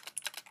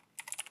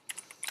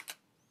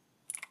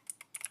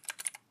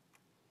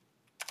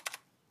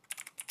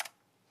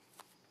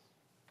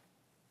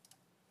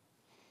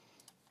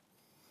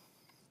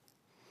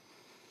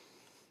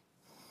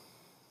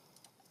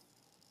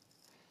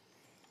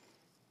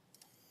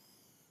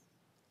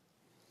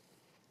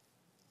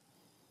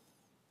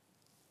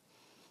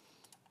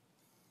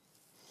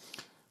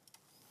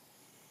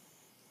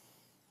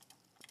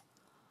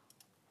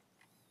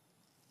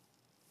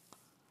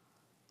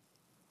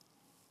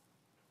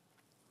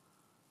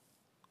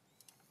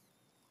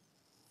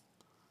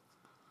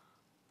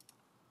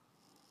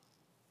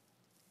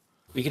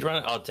 We could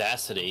run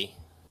Audacity,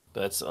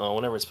 but it's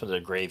whenever it's put in a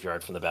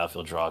graveyard from the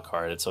battlefield draw a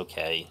card, it's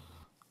okay.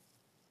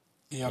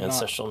 Yeah,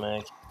 Ancestral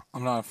Mag.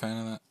 I'm not a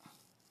fan of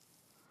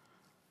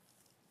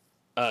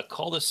that.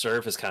 Call to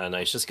Serve is kind of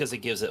nice, just because it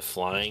gives it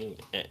flying,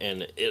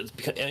 and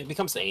it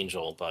becomes the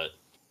Angel, but...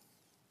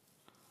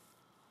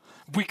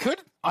 We could,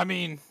 I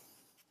mean...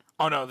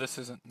 Oh no, this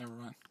isn't, never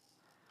mind.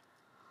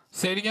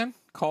 Say it again,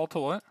 call to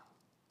what?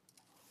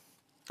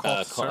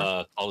 Call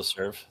to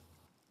Serve.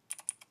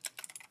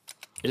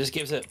 It just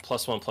gives it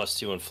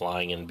 +1/+2 and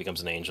flying and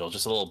becomes an angel.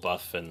 Just a little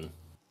buff and...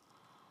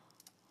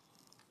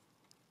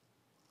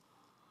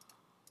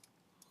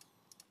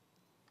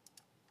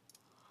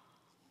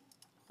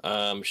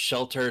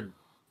 Sheltered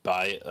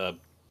by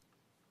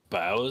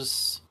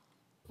Bows.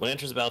 When it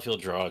enters the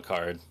battlefield, draw a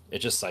card. It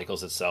just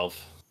cycles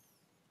itself.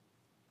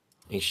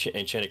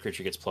 Enchanted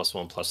creature gets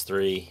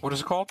 +1/+3. What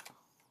is it called?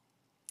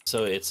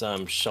 So it's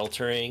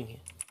Sheltering.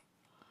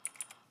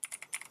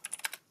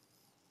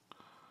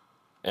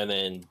 And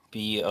then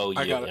BOU.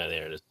 I got it. Yeah,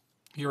 there it is.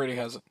 He already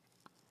has it.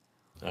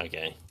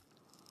 Okay.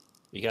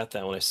 We got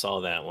that when I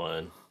saw that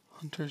one.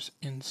 Hunter's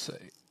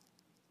Insight.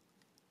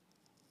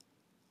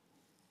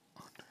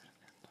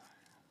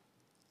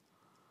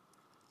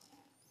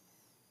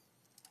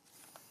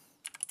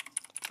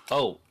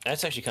 Oh,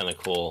 that's actually kind of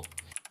cool.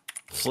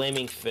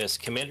 Flaming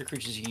Fist. Commander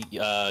creatures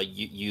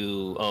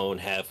you own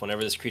have,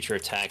 whenever this creature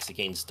attacks, it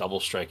gains double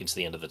strike into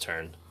the end of the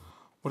turn.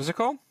 What is it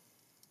called?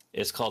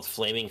 It's called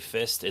Flaming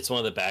Fist. It's one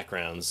of the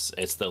backgrounds.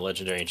 It's the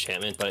legendary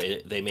enchantment, but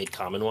they made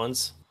common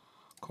ones.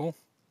 Cool.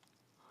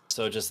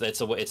 So just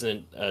it's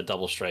a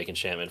double strike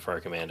enchantment for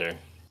our commander.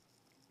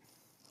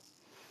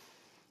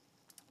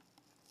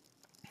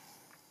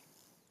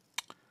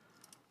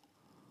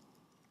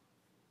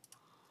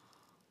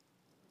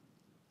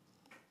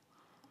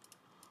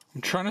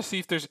 I'm trying to see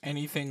if there's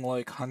anything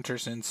like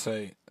Hunter's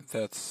Insight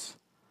that's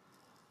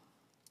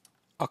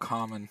a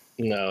common.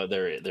 No,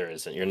 there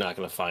isn't. You're not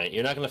gonna find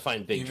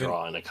big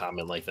draw in a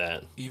common like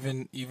that.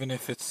 Even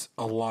if it's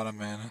a lot of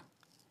mana.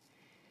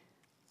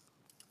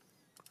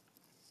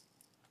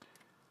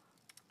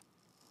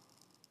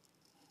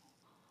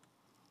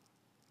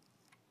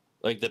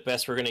 Like the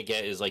best we're gonna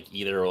get is like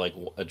either like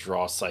a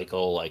draw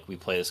cycle, like we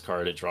play this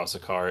card, it draws a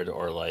card,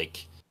 or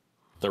like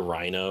the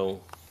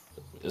Rhino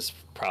is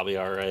probably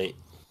all right.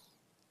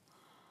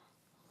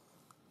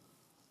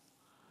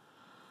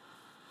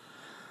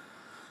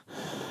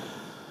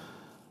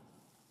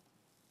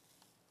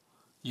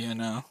 Yeah,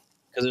 no.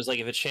 Because there's like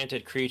if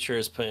enchanted creature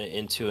is put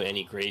into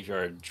any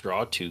graveyard,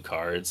 draw 2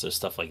 cards or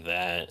stuff like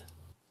that.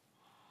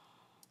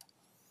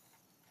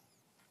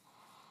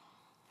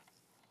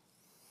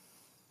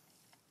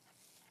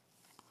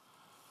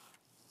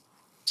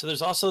 So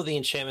there's also the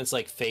enchantments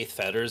like Faith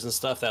Fetters and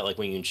stuff that like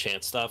when you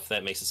enchant stuff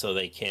that makes it so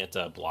they can't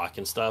block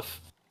and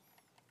stuff.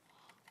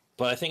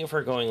 But I think if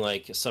we're going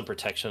like some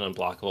protection,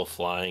 unblockable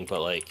flying,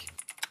 but like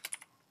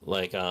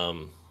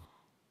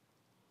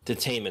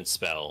Detainment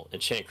spell,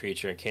 enchant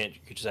creature, and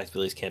creature's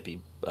activities can't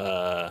be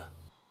Actually,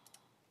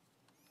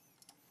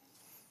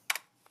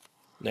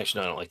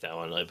 no, I don't like that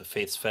one. Like the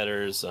Faith's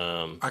Fetters.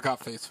 I got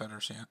Faith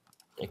Fetters, yeah.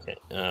 Okay.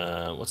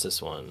 What's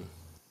this one?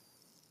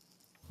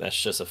 That's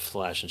just a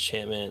flash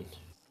enchantment.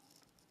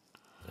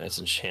 That's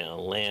enchant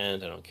on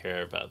land. I don't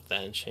care about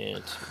that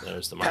enchant.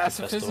 There's the Market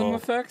Pacifism Festival.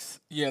 effects?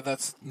 Yeah,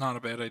 that's not a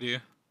bad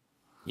idea.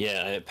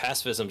 Yeah,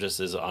 pacifism just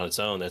is on its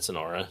own. That's an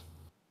aura.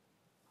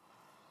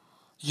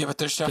 Yeah, but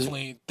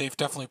they've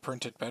definitely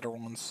printed better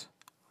ones.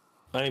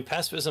 I mean,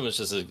 pacifism is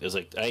just there's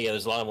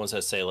a lot of ones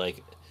that say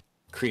like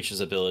creatures'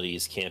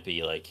 abilities can't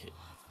be like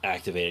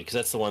activated because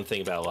that's the one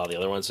thing about a lot of the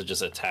other ones that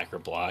just attack or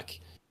block.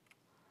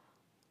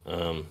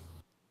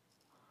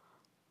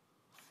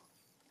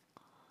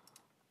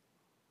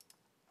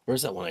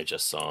 Where's that one I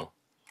just saw?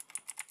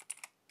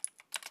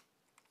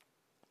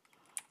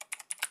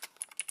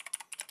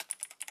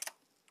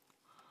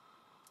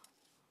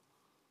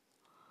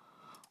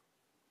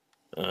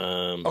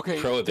 Okay,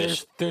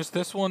 Prohibition. there's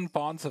this one,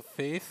 Bonds of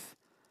Faith.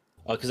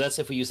 Oh, because that's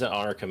if we use that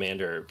on our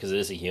commander, because it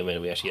is a human,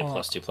 we actually get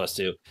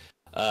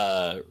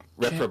 +2/+2.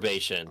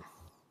 Reprobation,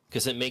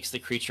 because it makes the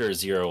creature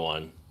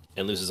 0/1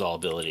 and loses all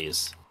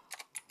abilities.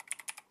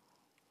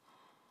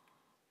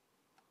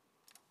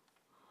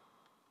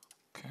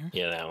 Okay.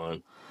 Yeah, that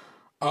one.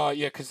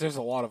 Yeah, because there's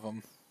a lot of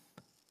them.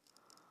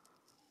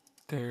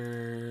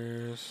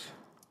 There's...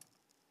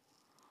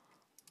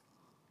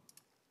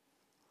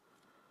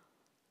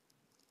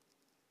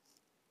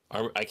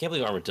 I can't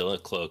believe Armadillo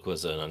Cloak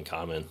was an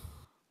uncommon.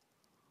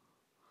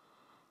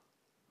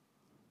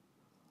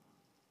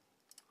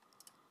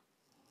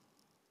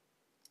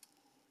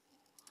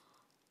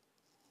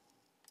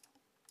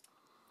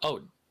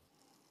 Oh,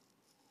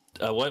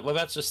 what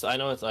about just? I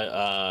know it's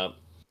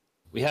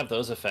we have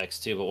those effects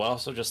too, but what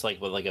also just like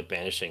with like a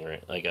banishing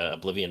ring, like a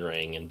Oblivion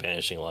Ring and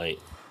Banishing Light.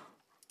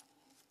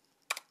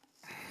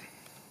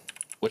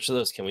 Which of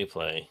those can we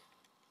play?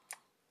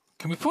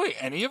 Can we play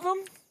any of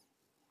them?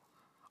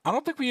 I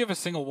don't think we have a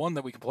single one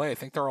that we can play. I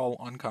think they're all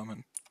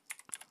uncommon.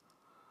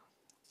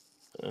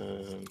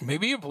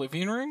 Maybe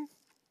Oblivion Ring?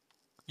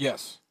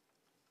 Yes.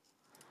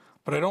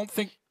 But I don't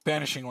think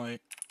Banishing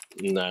Light.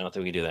 No, I don't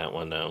think we can do that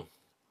one, no.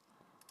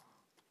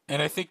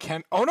 And I think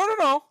Ken... Oh,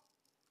 no.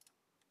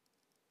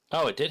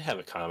 Oh, it did have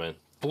a common.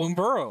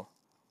 Bloomburrow.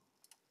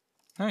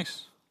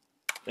 Nice.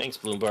 Thanks,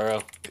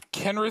 Bloomburrow.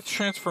 Kenrith's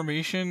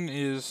transformation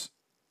is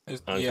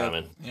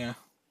uncommon. Yeah.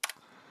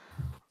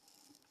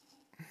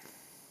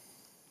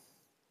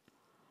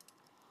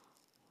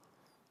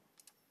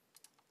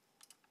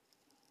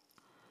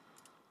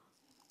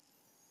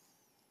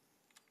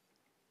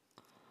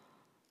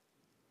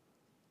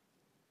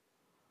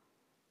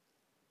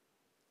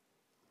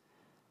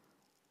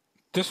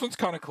 This one's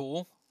kind of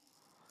cool.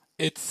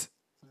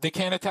 They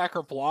can't attack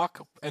or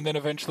block, and then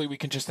eventually we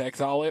can just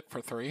exile it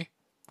for 3.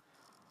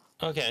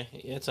 Okay,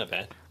 yeah, it's not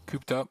bad.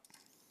 Cooped up.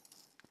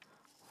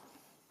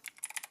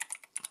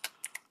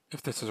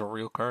 If this is a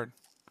real card.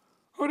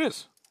 Oh, it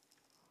is.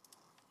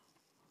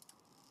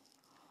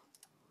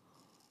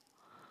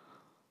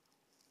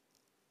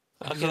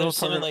 Okay, there's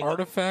something like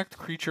artifact,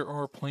 creature,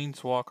 or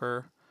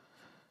planeswalker.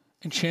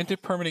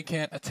 Enchanted permanent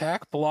can't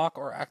attack, block,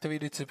 or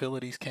activate its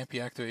abilities can't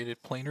be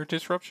activated. Planar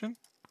disruption?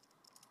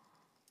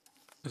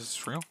 Is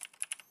this real?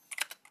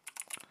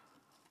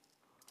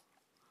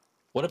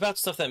 What about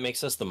stuff that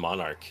makes us the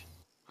monarch?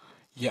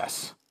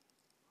 Yes.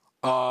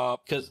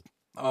 Because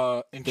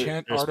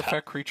enchant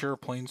artifact, creature,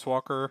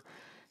 planeswalker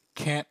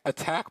can't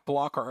attack,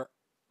 block, or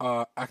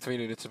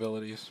activated its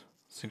abilities.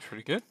 Seems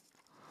pretty good.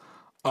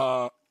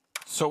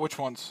 So which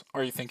ones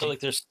are you thinking? So like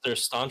there's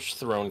Staunch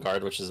Throne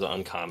Guard, which is the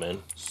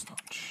uncommon.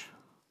 Staunch.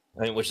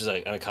 I mean, which is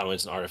like uncommon.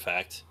 It's an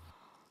artifact.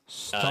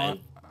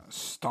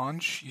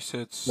 Staunch. You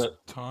said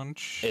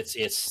staunch. It's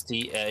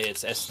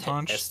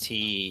Staunch.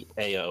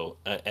 STAO.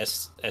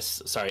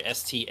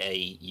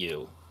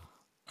 STAU.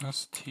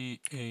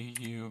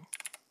 STAU.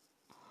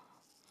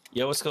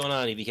 Yo, what's going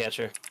on, Eevee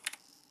Catcher?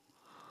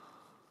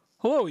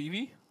 Hello,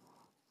 Eevee.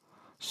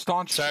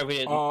 Staunch. Sorry we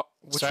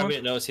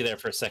didn't notice you there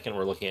for a second.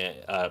 We're looking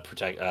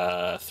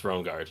at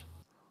Throne Guard.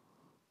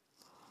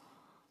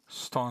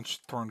 Staunch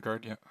Throne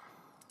Guard, yeah.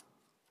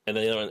 And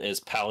then the other one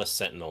is Palace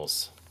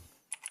Sentinels.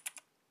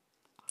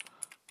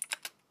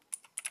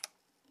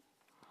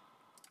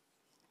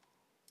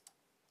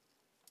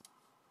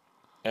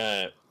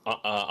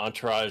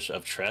 Entourage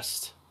of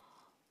Trest.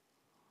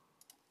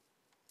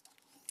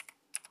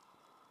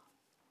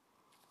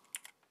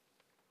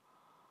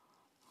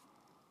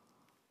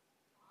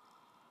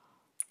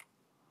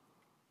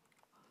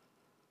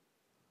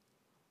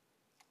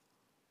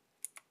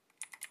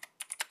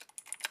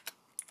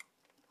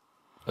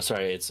 Oh,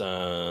 sorry, it's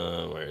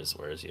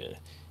where is he?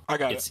 I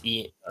got it's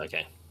it.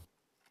 Okay.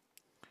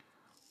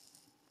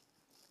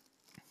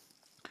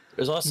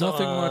 There's also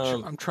nothing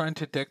much. I'm trying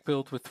to deck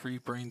build with 3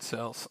 brain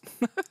cells.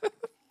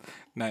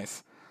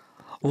 Nice.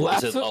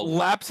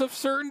 Lapse of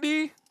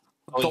Certainty.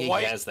 Oh, he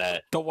has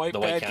that. The white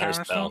bad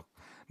counter spell.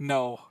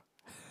 No.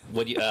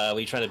 What are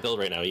you trying to build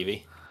right now,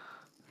 Eevee?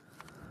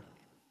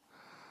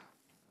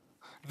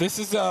 This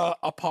is a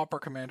Pauper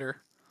commander.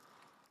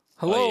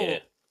 Hello.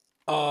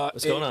 Oh, yeah.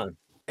 What's going on?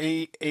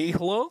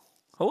 Hello.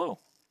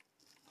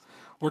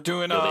 We're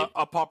doing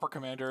a Pauper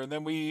commander, and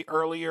then you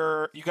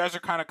guys are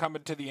kind of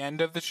coming to the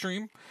end of the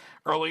stream.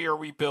 Earlier,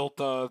 we built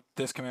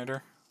this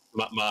commander.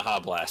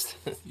 Maha Blast.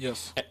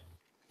 Yes.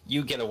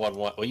 You get a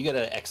 1/1. Well, you get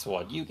an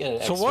X1. You get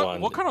an X1. So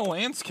what kind of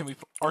lands can we?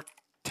 Our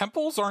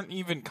temples aren't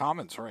even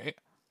commons, right?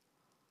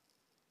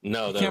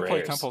 No, they're rares. You can't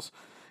play temples.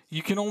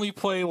 You can only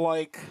play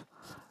like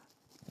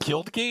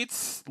guild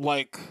gates,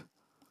 like.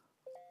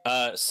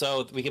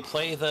 So we could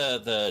play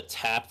the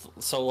tap.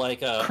 So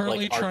like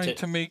currently like trying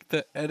to make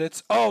the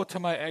edits. Oh, to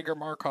my Edgar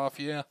Markov,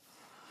 yeah.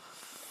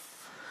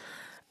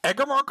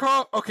 Edgar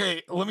Markov.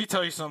 Okay, let me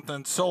tell you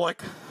something. So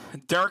like,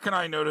 Derek and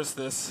I noticed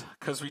this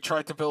because we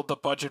tried to build the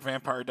budget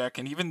vampire deck,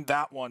 and even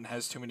that one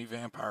has too many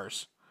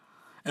vampires.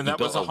 And that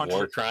was 100.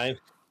 War crime.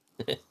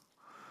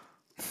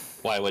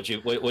 Why? What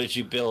did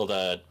you build?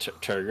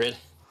 Turgid?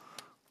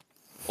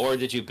 Or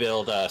did you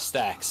build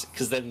stacks?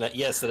 Because then that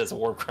is a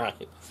war crime.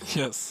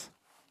 Yes.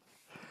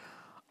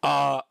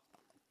 Can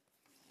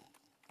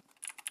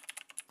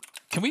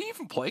we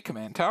even play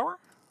Command Tower?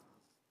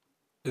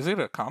 Is it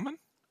a common?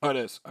 Oh, it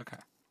is. Okay.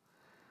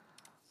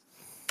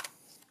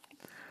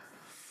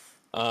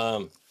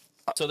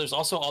 So there's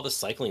also all the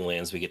cycling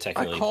lands we could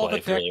technically play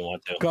if we really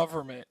want to.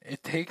 Government.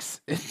 It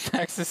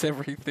taxes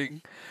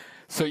everything.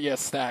 So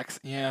yes, stacks.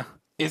 Yeah.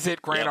 Is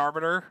it Grand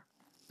Arbiter?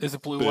 Is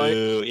it blue white?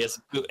 Boo.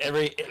 Yes, boo.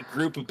 Every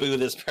group boo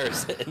this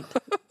person.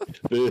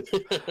 Boo.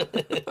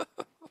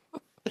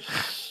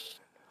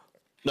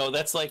 No,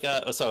 that's like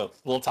so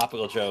little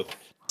topical joke.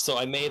 So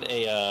I made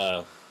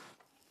a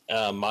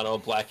mono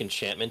black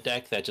enchantment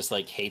deck that just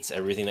like hates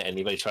everything that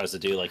anybody tries to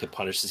do. Like it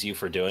punishes you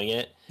for doing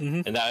it,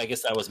 and that I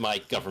guess that was my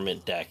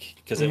government deck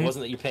because it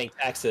wasn't that you're paying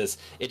taxes;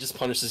 it just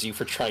punishes you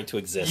for trying to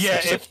exist. Yeah,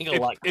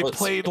 it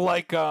played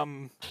like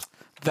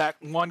that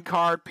one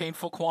card,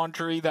 Painful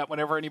Quandary, that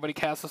whenever anybody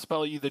casts a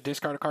spell, you either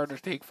discard a card or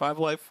take 5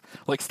 life.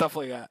 Like, stuff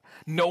like that.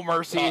 No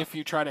mercy if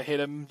you try to hit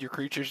him, your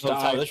creatures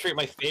die. Let's read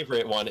my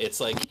favorite one.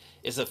 It's a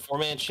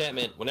 4-mana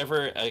enchantment.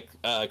 Whenever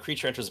a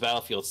creature enters the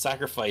battlefield,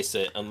 sacrifice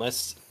it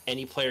unless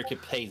any player can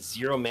pay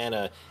 0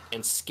 mana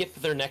and skip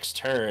their next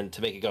turn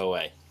to make it go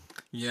away.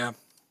 Yeah.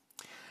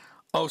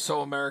 Oh,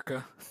 so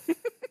America.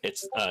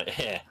 It's not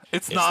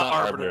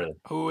Arbiter.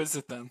 Who is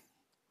it then?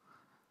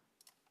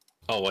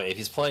 Oh wait, if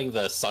he's playing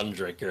the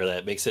Sundrinker,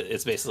 that makes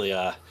it's basically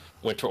a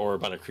Winter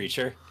Orb on a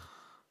creature.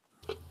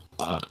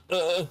 Oh,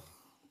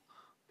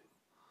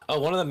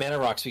 one of the mana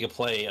rocks we could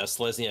play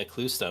Selesnya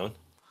Cluestone.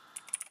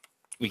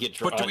 We could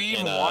draw. But do we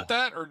even want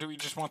that, or do we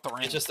just want the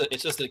ramp?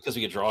 It's just because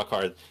we could draw a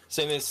card.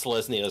 Same as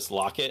Selesnya's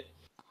Locket.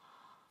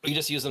 We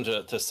just use them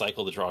to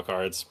cycle to draw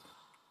cards.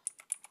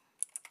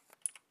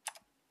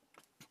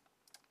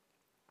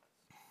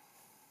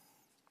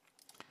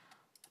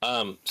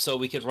 So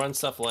we could run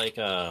stuff like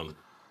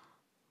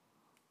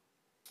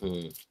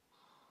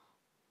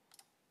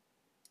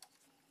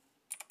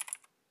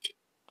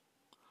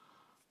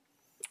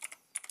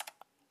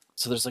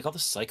So there's like all the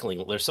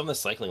cycling. There's some of the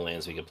cycling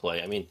lands we could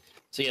play. I mean,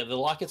 so yeah, the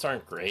Lockets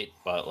aren't great,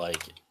 but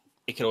like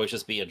it could always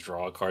just be a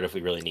draw card if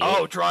we really need it.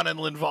 Oh, drawn in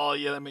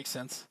Linval. Yeah, that makes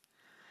sense.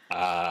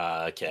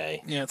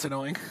 Okay. Yeah, it's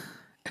annoying.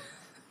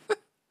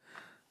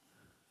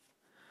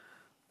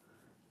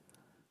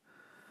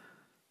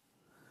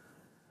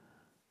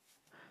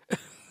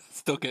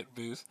 Still get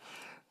booze.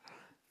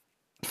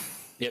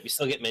 Yep, you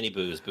still get many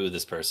boos. Boo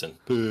this person.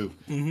 Boo.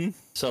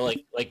 So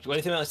like what do you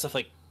think about stuff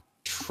like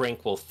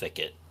Tranquil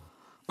Thicket?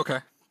 Okay.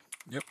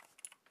 Yep.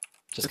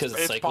 Just because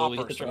it's cycle, we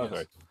get the draw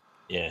card.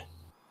 Yeah.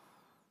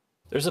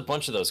 There's a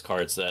bunch of those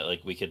cards that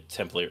like we could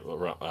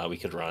we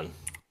could run.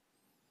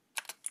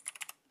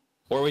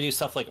 Or we do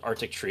stuff like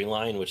Arctic Tree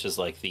Line, which is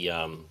like the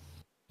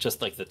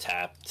just like the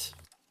tapped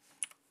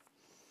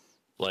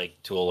like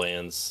dual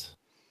lands.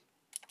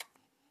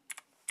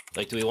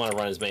 Like, do we want to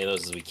run as many of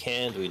those as we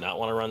can? Do we not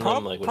want to run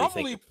them? Like, what do you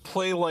think?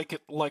 Probably play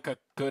like a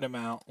good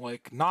amount,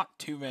 like not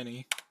too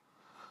many,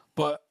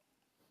 but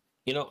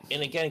you know,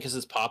 and again, because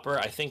it's Pauper,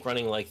 I think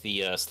running like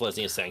the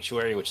Selesnya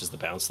Sanctuary, which is the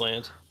bounce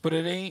land. But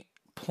it ain't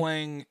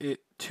playing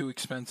it too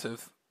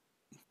expensive.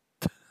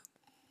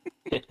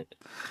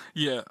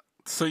 Yeah.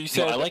 So you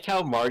said I like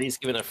how Marty's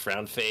given a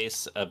frown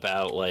face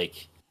about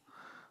like.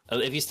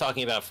 If he's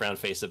talking about frown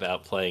face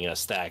about playing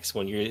stacks,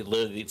 when you're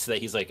literally today,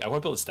 he's like, I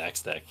want to build a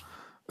stacks deck.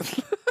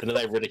 And then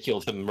I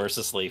ridiculed him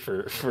mercilessly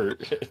for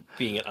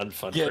being an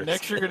unfun person.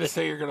 Next you're going to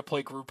say you're going to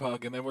play Group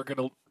Hug, and then we're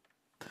going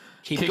to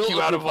kick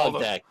you out of all the...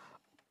 deck.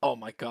 Oh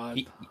my god.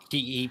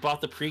 He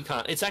bought the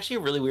pre-con. It's actually a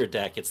really weird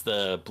deck. It's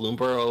the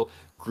Bloomborough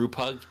Group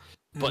Hug,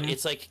 but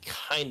it's like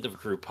kind of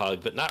Group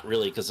Hug, but not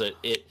really, because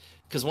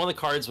because one of the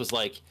cards was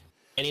like,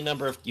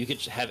 you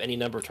could have any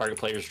number of target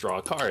players draw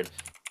a card.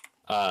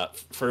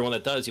 For everyone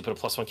that does, you put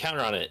a +1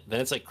 counter on it. Then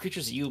it's like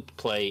creatures you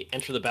play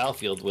enter the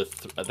battlefield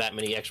with that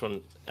many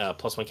X1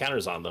 +1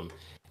 counters on them.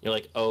 You're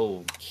like,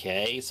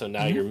 okay, so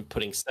now you're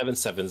putting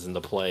 7/7s into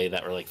play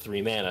that were like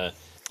 3 mana.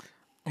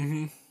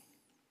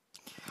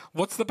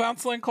 What's the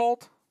bounce land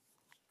called?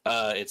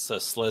 It's a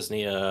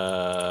Selesnya,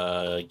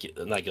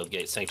 not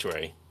Guildgate,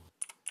 Sanctuary.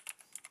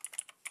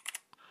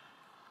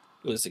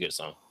 Ooh, this is a good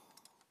song.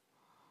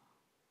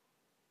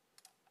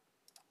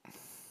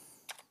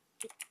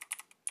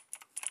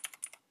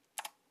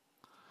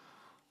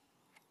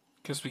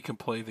 Because we can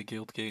play the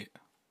Guildgate.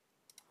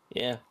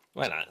 Yeah,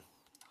 why not?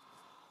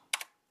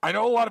 I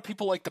know a lot of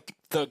people like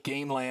the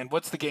game land.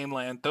 What's the game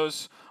land?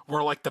 Those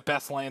were like the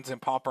best lands in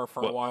Pauper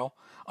for a while.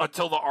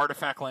 Until the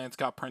artifact lands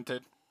got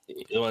printed.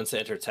 The ones that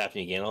enter tap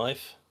and you gain a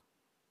life?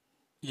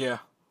 Yeah.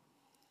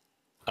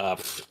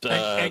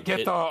 And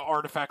get the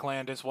artifact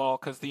land as well,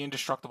 because the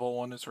indestructible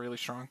one is really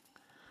strong.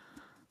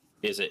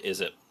 Is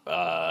it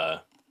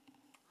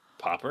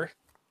Pauper?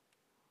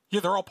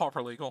 Yeah, they're all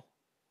Pauper legal.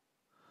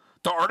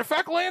 The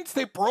artifact lands,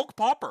 they broke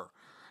Pauper.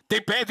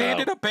 They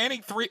ended up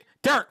banning 3.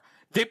 Derek,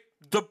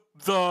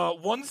 the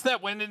ones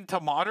that went into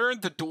Modern,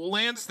 the dual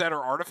lands that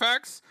are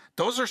artifacts,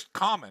 those are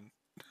common.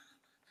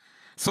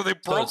 So they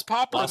broke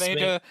Pauper.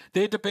 They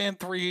had to ban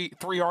three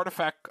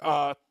artifact.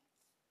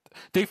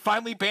 They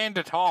finally banned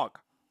a Tog.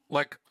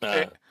 Like,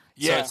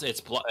 yeah. So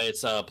it's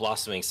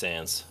Blossoming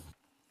Sands.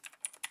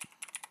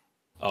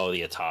 Oh,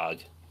 the Atog.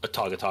 A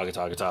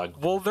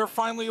Tog. Well, they're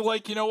finally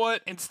like, you know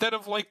what? Instead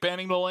of like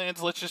banning the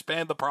lands, let's just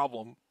ban the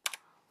problem.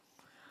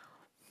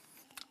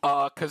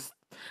 Because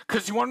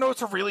you want to know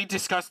what's a really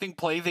disgusting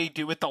play they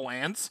do with the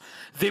lands?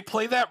 They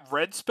play that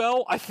red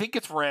spell, I think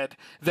it's red,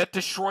 that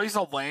destroys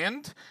a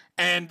land,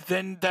 and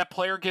then that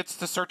player gets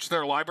to search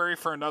their library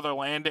for another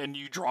land, and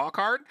you draw a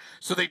card.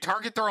 So they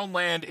target their own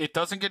land. It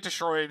doesn't get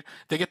destroyed.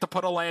 They get to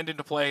put a land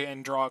into play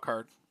and draw a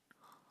card.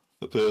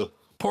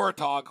 Poor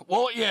Tog.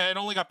 Well, yeah, it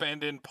only got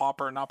banned in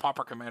Pauper, not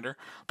Pauper Commander.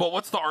 But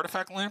what's the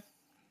artifact land?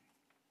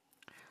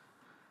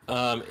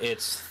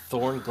 It's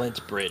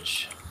Thornglint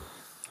Bridge.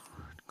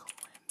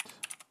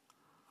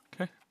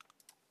 Okay.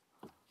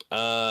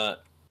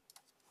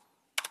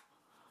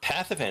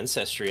 Path of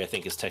Ancestry, I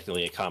think, is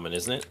technically a common,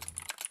 isn't it?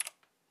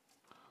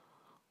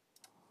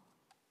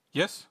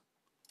 Yes.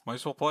 Might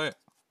as well play it.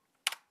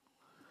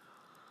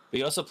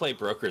 We also play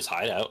Broker's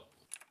Hideout.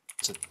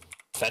 It's a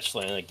fetch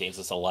land that gains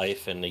us a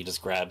life, and he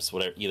just grabs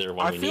whatever either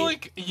one we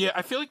need.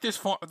 I feel like this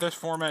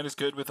format is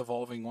good with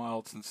Evolving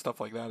Wilds and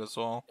stuff like that as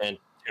well. And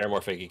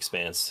Terramorphic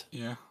Expanse.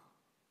 Yeah.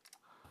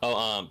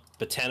 Oh,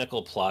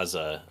 Botanical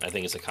Plaza, I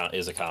think is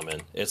a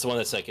common. It's the one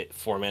that's like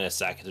 4 mana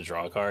sack it to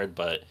draw a card,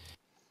 but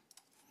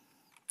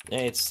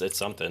hey, it's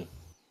something.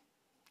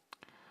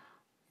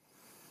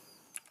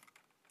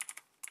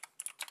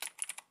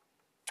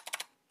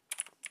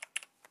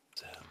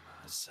 Set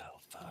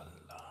myself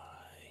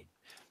alive,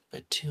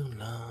 but too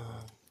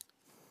long.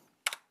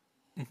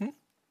 Mm-hmm.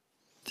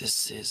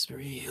 This is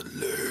real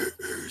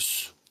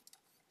loose.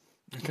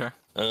 Okay.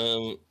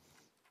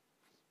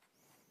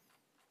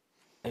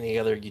 Any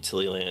other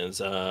utility lands?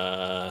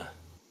 I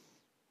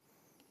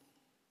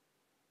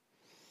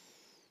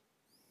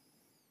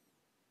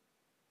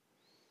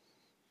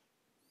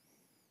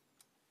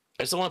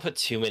just don't want to put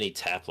too many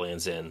tap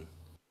lands in.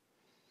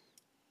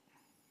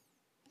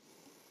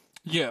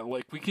 Yeah,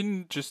 like we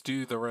can just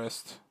do the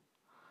rest.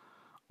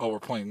 Oh, we're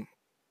playing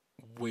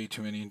way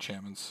too many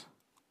enchantments.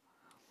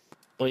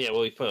 Well, yeah,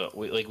 well we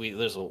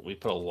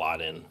put a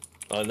lot in.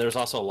 And there's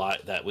also a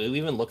lot that we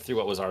even looked through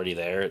what was already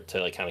there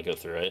to like kind of go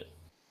through it.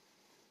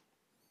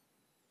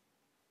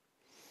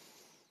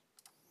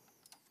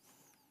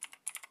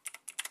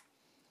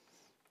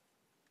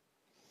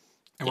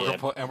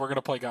 And we're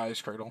gonna play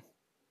Gaia's Cradle.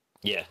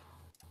 Yeah,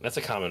 that's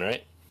a common,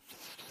 right?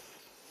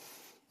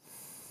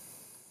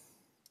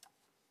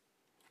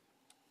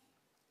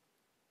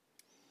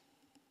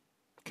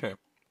 Okay.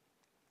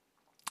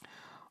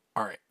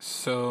 All right.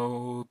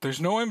 So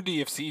there's no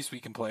MDFCs we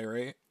can play,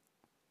 right?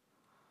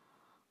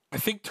 I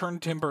think Turn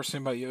Timber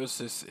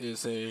Symbiosis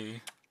is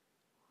a.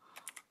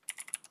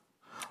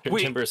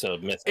 Timber's a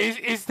myth.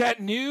 Is that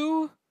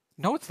new?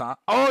 No, it's not.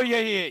 Oh yeah,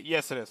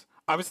 yes it is.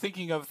 I was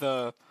thinking of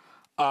the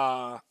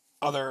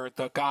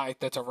the guy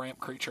that's a ramp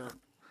creature.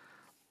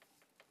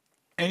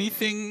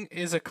 Anything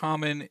is a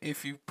common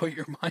if you put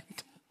your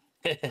mind.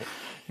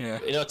 Yeah.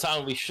 You know,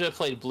 Tom, we should have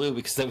played blue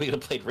because then we could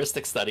have played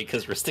Rhystic Study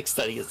because Rhystic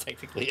Study is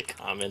technically a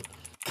common.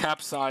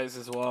 Capsize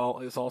as well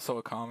is also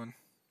a common.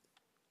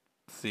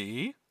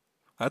 See?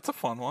 That's a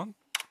fun one.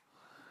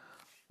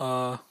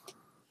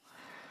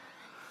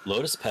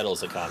 Lotus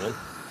Petal's a common.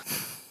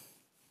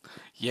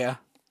 Yeah.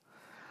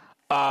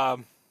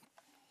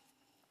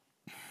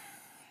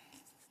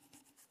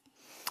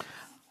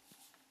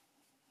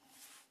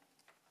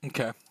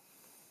 Okay.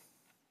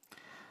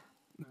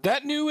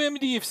 That new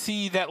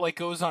MDFC that like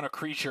goes on a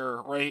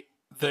creature, right?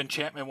 The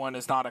enchantment one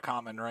is not a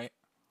common, right?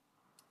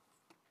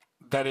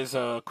 That is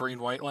a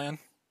green-white land.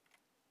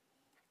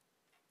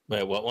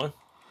 Wait, what one?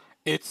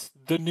 It's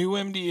the new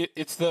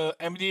It's the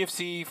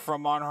MDFC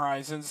from Modern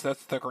Horizons.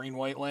 That's the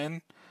green-white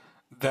land.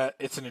 That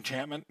it's an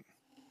enchantment.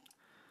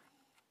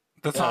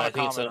 That's not a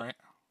common, right?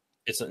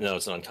 It's an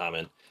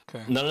uncommon.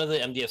 Okay. None of the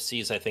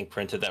MDFCs I think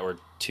printed that were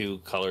 2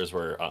 colors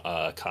were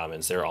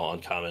commons. They're all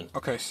uncommon.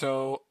 Okay,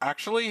 so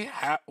actually,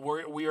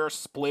 we are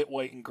split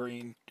white and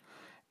green,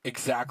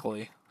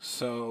 exactly.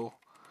 So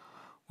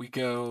we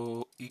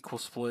go equal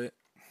split.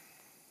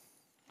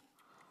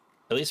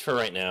 At least for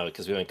right now,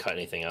 because we haven't cut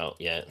anything out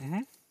yet.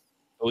 Mm-hmm.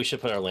 But we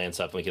should put our lands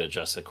up and we can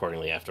adjust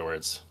accordingly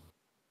afterwards.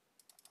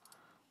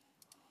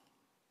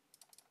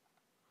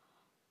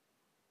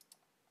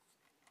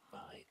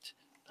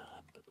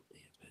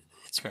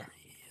 It's okay. real.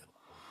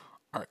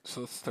 All right,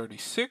 so that's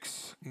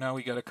 36. Now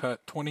we got to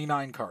cut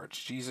 29 cards.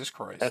 Jesus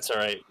Christ. That's all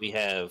right. We do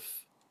have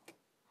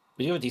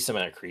a decent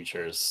amount of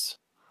creatures.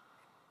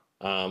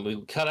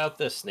 We cut out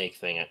the snake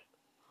thing.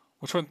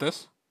 Which one?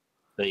 This?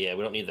 But yeah,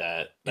 we don't need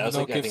that. That Even was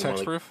though it gives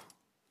hexproof?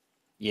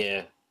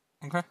 Yeah.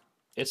 Okay.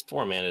 It's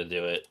 4 mana to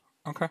do it.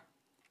 Okay.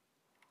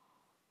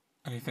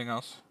 Anything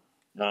else?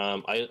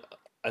 I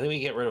think we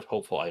get rid of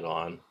Hopeful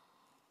Eidolon.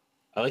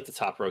 I like the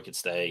top row could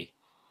stay.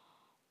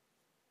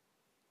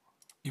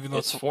 Even though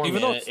it's 4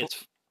 mana,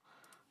 it's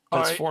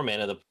 4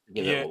 mana to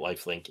give it a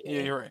lifelink.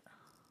 Yeah, you're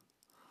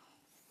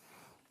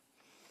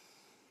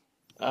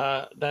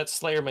right. That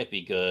Slayer might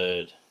be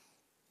good.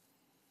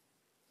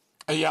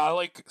 Yeah, I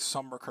like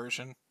some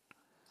recursion.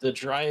 The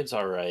Dryad's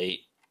alright.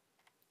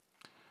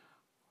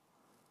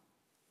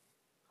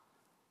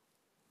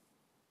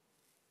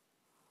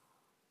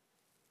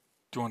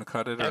 Do you want to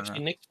cut it? Actually,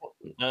 or next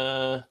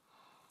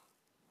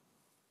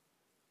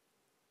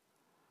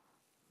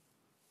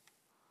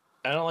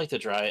I don't like the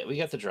Dryad. We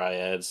got the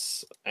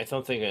Dryads. I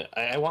don't think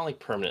I want like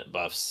permanent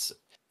buffs.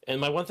 And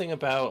my one thing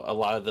about a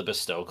lot of the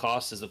bestow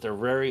costs is that they're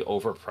very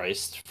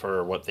overpriced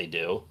for what they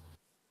do.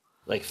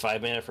 Like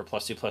 5 mana for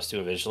 +2/+2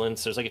 and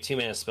vigilance. There's like a 2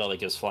 mana spell that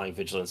gives flying,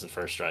 vigilance, and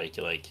first strike.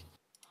 Like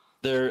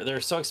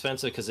they're so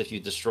expensive because if you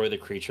destroy the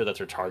creature that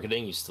they're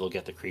targeting, you still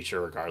get the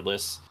creature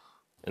regardless,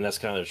 and that's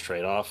kind of the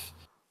trade off.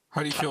 How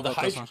do you feel about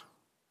this one?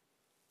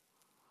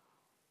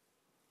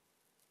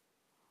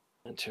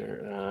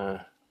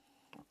 Enter.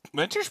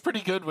 Mentor's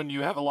pretty good when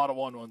you have a lot of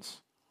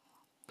 1/1s.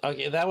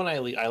 Okay, that one I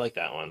like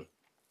that one.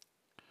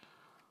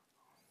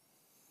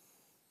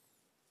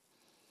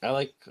 I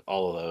like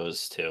all of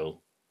those too.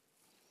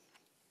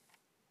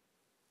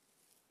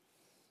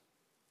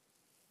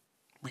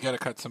 We gotta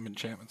cut some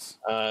enchantments.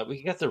 We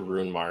can get the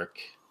rune mark.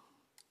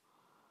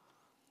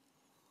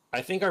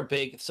 I think our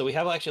big, so we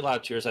have actually a lot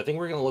of tiers. I think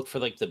we're gonna look for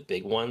like the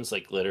big ones,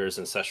 like Glitter's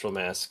Ancestral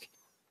Mask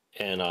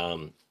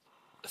and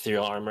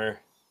Ethereal Armor.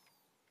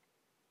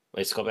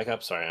 Wait, scroll back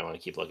up. Sorry, I want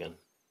to keep looking.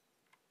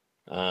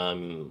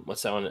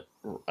 What's that one?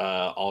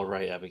 All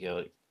right,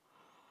 Abigail.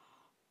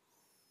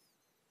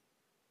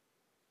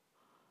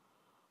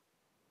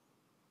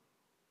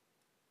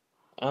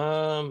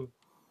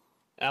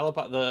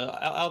 Alibi. The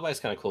alibi is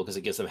kind of cool because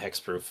it gives them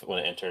hexproof when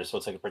it enters, so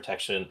it's like a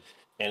protection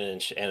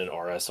and an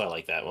aura. So I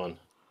like that one.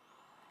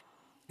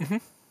 Mm-hmm.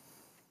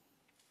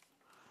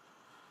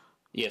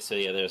 Yeah. So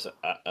yeah, there's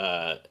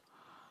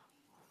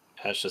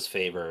Ash's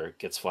Favor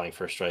gets flying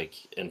first strike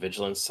and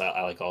vigilance.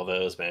 I like all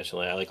those.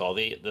 Management. I like all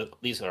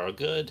these are all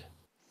good.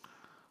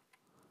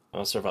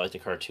 Also, if I like the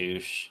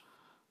cartouche,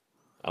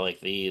 I like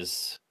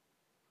these.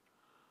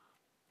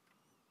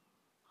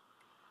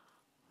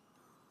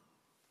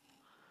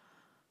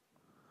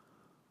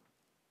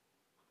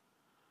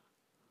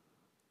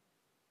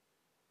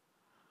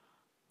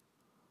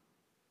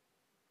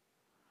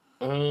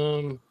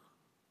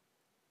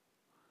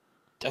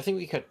 I think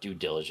we cut due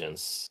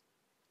diligence.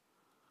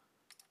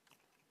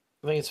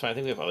 I think it's fine. I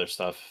think we have other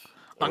stuff.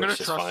 I'm gonna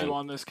trust you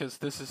on this because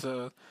this is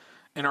an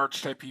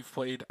archetype you've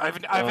played.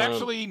 I've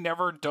actually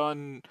never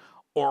done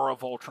Aura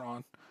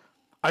Voltron.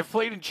 I've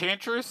played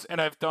Enchantress and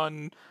I've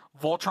done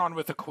Voltron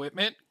with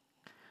equipment,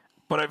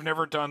 but I've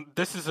never done.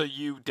 This is a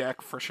U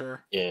deck for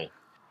sure. Yeah.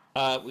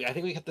 I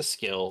think we got the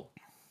skill.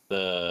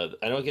 I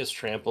know it gives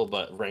trample,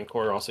 but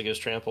Rancor also gives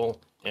trample,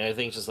 and I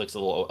think it just looks a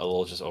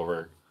little just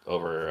over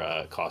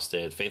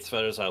costed. Faith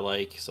Feathers I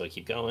like, so I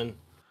keep going.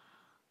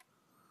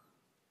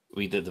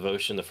 We did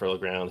Devotion, the Fertile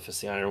Ground, the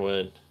Fist of the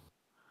Ironwood.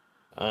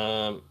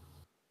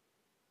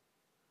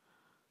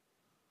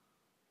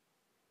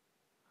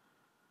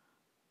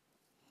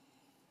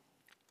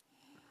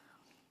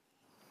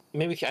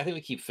 Maybe I think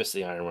we keep Fist of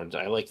the Ironwood.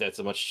 I like that. It's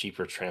a much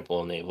cheaper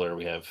trample enabler.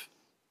 We have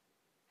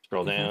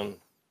scroll down.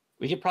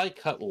 We could probably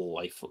cut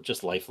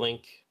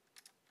lifelink.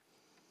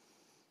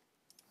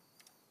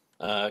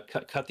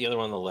 Cut the other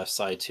one on the left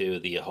side too.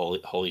 The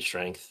holy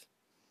strength.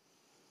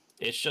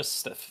 It's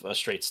just a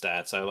straight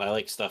stats. I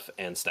like stuff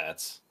and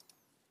stats.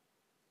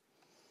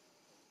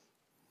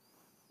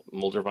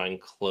 Moldervine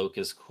Cloak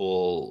is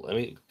cool.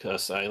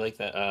 Cause I like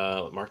that.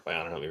 Marked by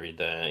Honor. Let me read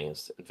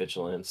that.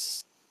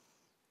 Vigilance.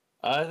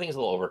 I think it's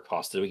a little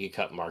overcosted. We could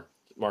cut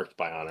marked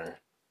by Honor.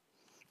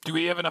 Do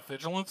we have enough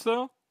vigilance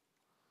though?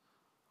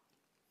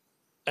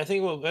 I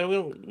think we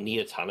don't need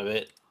a ton of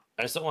it.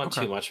 I just don't want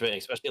too much of it,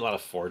 especially a lot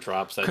of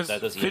 4-drops.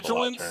 That does eat a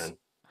lot of turn.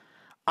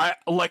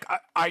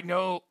 I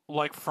know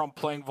like from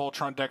playing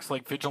Voltron decks,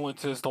 like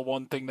vigilance is the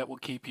one thing that will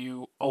keep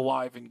you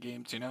alive in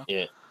games. You know.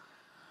 Yeah.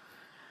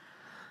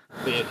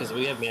 But yeah, because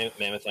we have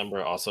Mammoth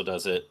Umbra also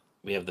does it.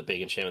 We have the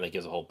big enchantment that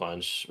gives a whole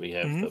bunch. We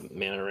have the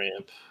mana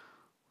ramp.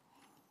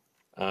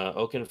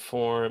 Oaken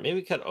Form. Maybe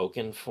we cut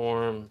Oaken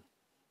Form.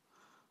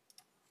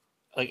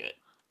 Like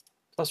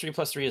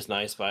 +3/+3 is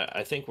nice, but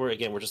I think we're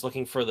just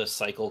looking for the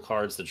cycle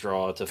cards to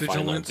draw to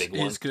find our big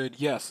one. Is good.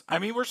 Yes, I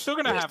mean we're still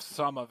gonna have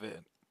some of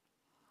it.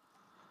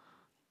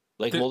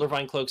 Like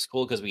Moldervine Cloak's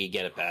cool because we can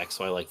get it back,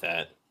 so I like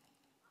that.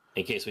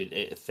 In case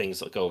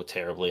things go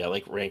terribly, I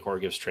like Rancor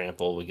gives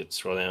trample. We get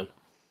scroll down.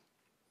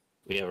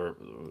 We have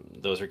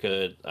those are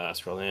good.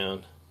 Scroll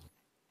down.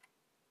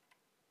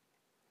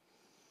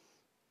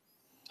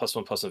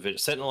 +1/+1 vision.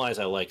 Sentinelize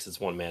I like since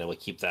 1 mana. We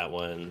keep that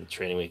one.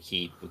 Training we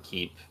keep.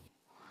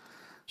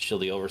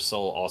 Shield the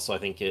Oversoul. Also, I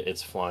think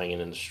it's flying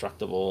and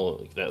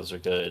indestructible. Those are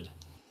good.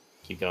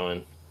 Keep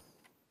going.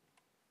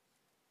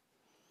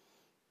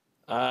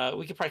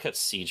 We could probably cut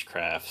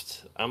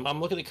Siegecraft.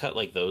 I'm looking to cut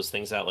like those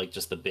things out, like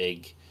just the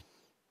big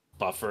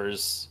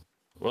buffers.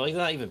 Well, like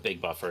not even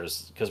big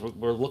buffers, because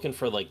we're looking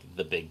for like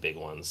the big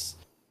ones,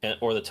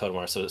 or the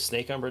Totemar. So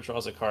Snake Umber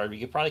draws a card. We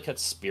could probably cut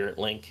Spirit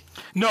Link.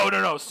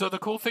 No. So the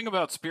cool thing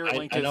about Spirit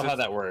Link is I know how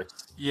that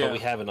works. Yeah, but we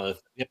have another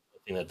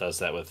thing that does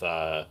that with.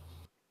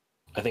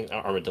 I think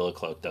Armadillo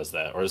Cloak does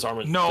that, or is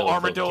Armadillo? No,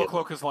 Armadillo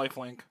Cloak is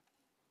lifelink.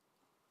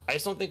 I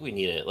just don't think we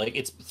need it. Like,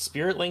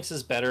 Spirit Links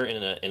is better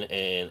in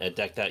a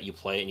deck that you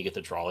play and you get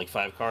to draw like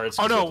 5 cards.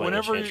 Oh no!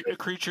 Whenever a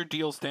creature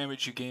deals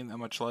damage, you gain that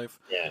much life.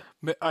 Yeah,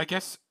 I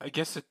guess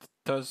it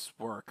does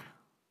work.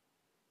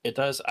 It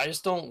does. I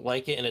just don't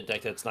like it in a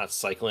deck that's not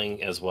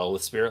cycling as well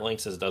with Spirit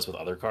Links as it does with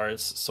other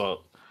cards.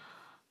 So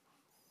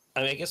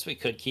I mean, I guess we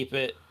could keep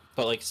it,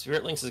 but like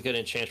Spirit Links is good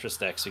in Enchantress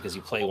decks because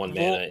you play one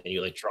Well, mana and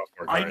you like draw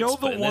 4 I cards. know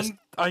the But in this, one.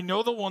 I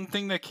know the one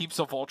thing that keeps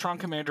a Voltron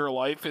commander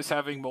alive is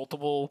having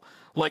multiple,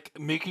 like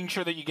making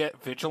sure that you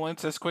get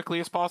vigilance as quickly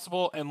as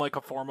possible and like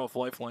a form of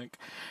lifelink.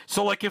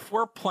 So like if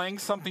we're playing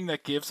something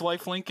that gives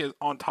lifelink is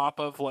on top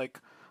of like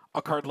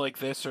a card like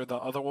this or the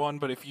other one,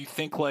 but if you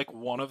think like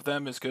one of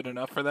them is good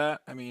enough for that,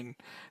 I mean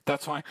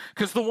that's fine.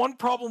 Because the one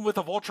problem with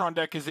a Voltron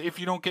deck is if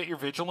you don't get your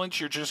vigilance,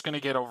 you're just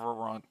gonna get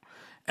overrun,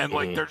 and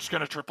like they're just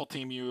gonna triple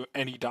team you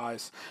and he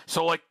dies.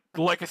 So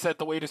like I said,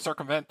 the way to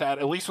circumvent that,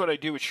 at least what I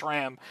do with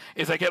Shram,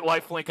 is I get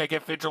lifelink, I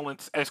get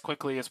vigilance as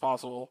quickly as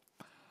possible.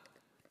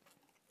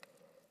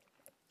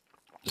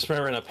 just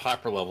remember in a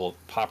popper level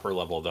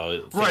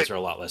though, things Right. are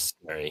a lot less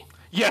scary.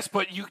 Yes,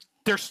 but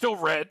they're still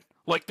red.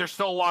 Like there's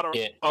still a lot of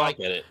Yeah, I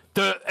get it.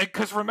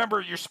 because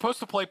remember you're supposed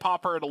to play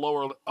Pauper at a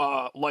lower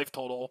life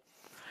total.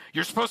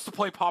 You're supposed to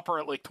play Pauper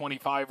at like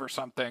 25 or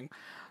something.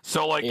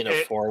 So like In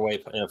a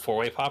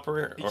four-way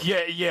popper.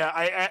 yeah.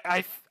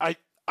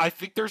 I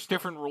think there's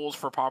different rules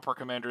for Pauper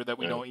Commander that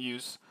we don't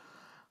use.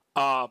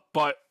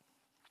 But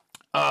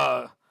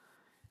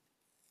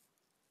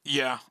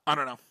yeah, I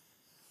don't know.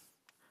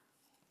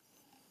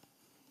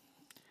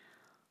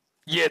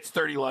 Yeah, it's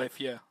 30 life.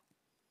 Yeah.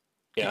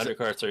 Yeah, 100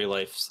 cards, 30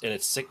 life, and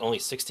it's only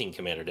 16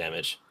 commander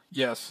damage.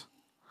 Yes.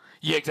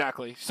 Yeah,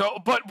 exactly. So,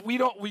 but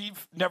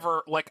we've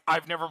never, like,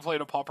 I've never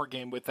played a Pauper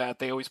game with that.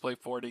 They always play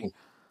 40.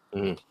 Mm-hmm. I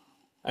mean,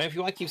 if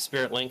you want to keep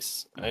Spirit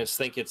Links, I just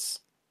think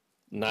it's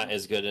not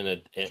as good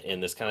in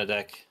this kind of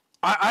deck.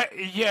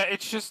 Yeah,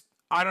 it's just,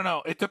 I don't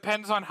know. It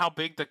depends on how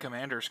big the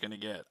commander's going to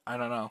get. I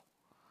don't know.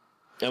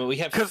 I mean, we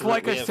have because,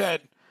 like I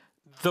said,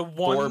 the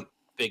one 4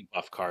 big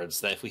buff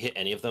cards that if we hit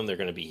any of them, they're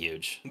going to be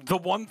huge. The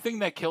one thing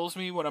that kills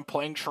me when I'm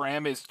playing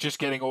Shram is just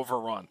getting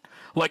overrun.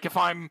 Like if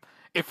I'm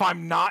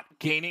not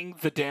gaining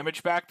the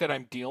damage back that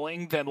I'm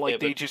dealing, then like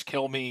they just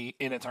kill me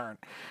in a turn.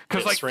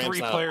 Because like Shram's 3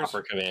 not players. A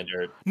proper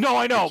commander. No,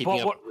 I know,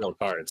 but what real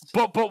cards?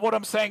 But what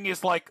I'm saying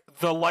is like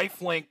the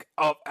lifelink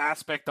of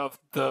aspect of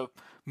the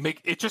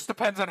it just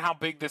depends on how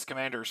big this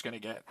commander is going to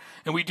get.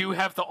 And we do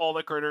have the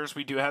Aulic Critters,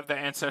 we do have the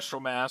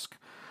Ancestral Mask.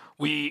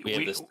 We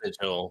have this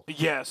Sigil.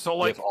 Yeah, so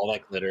like we have all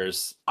that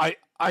glitters. I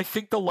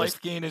think the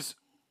life gain is.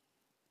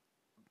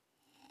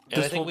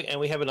 And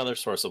we have another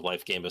source of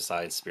life gain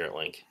besides Spirit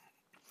Link.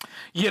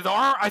 Yeah,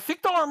 I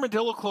think the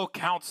Armadillo Cloak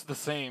counts the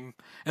same,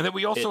 and then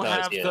we also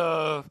have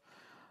the.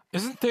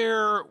 Isn't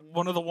there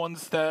one of the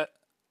ones that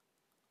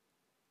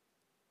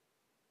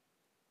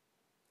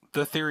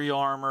the Theory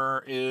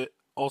Armor? It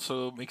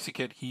also makes it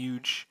get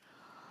huge.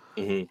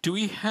 Mm-hmm. Do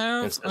we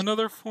have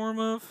another form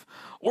of,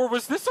 or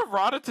was this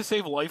errata to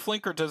save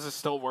lifelink, or does it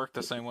still work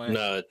the same way?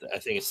 No, I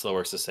think it still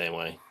works the same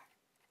way.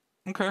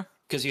 Okay.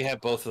 Because you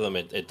have both of them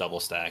at double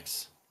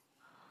stacks.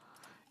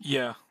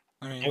 Yeah,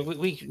 I mean, and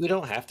we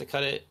don't have to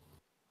cut it.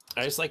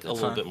 I just like a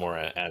little bit more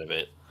out of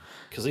it.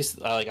 Because at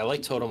least I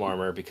like Totem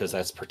Armor because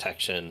that's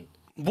protection.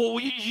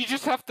 Well, you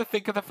just have to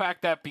think of the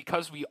fact that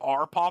because we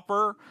are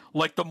Pauper,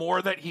 like the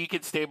more that he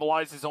can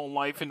stabilize his own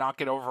life and not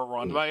get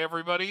overrun by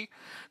everybody,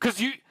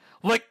 because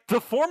like the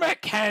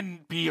format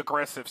can be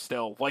aggressive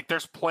still. Like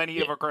there's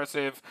plenty of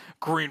aggressive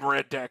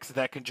green-red decks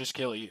that can just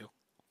kill you.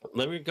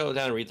 Let me go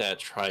down and read that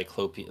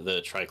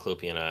the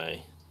Triclopian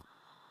Eye.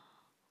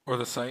 Or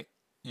the site,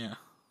 yeah.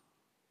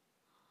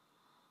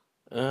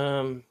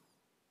 I'm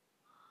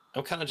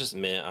kind of just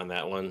meh on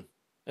that one.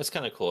 It's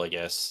kind of cool, I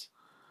guess.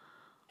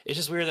 It's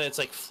just weird that it's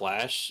like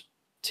flash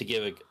to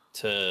give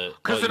because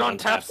it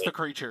untaps the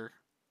creature.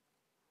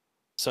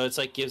 So it's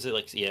like gives it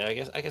like I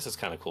guess it's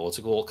kind of cool. It's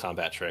a cool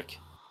combat trick.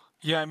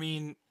 Yeah, I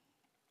mean,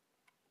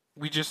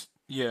 we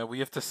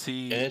have to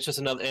see. And it's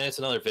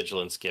another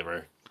vigilance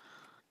giver.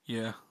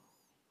 Yeah.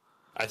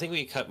 I think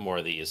we cut more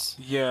of these.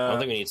 Yeah. I don't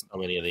think we need so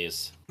many of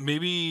these.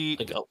 Maybe.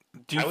 Like,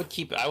 I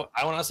would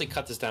honestly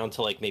cut this down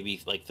to like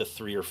maybe like the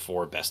 3 or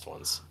 4 best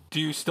ones. Do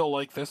you still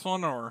like this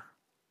one or?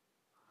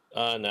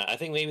 No, I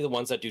think maybe the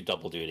ones that do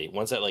double duty,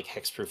 ones that like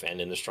hexproof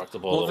and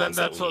indestructible. Well, then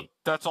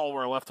that's all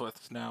we're left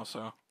with now.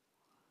 So.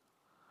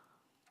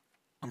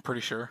 I'm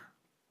pretty sure.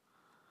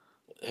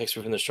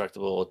 Hexproof,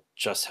 indestructible,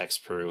 just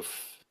hexproof.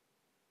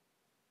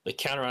 The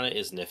counter on it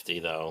is nifty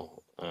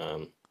though.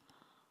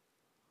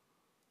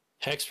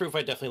 Hexproof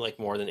I definitely like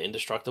more than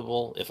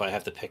indestructible if I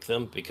have to pick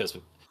them because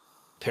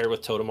paired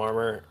with totem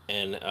armor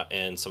and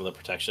some of the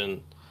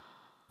protection.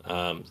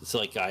 So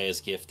like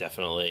Gaia's Gift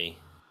definitely.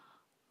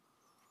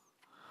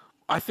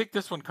 I think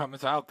this one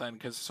comes out then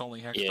because it's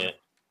only hexproof.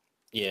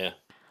 Yeah.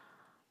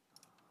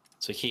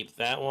 So keep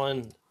that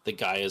one, the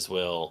Gaia's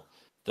Will,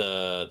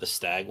 the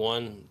stag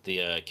one,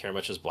 the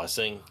Karametra's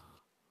Blessing,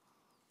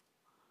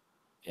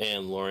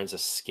 and Lauren's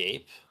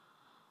Escape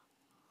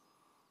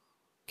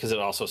because it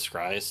also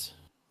scries.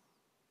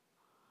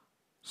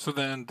 So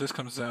then this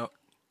comes out.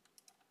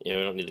 Yeah,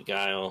 we don't need the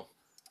Guile.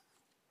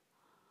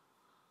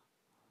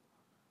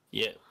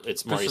 Yeah,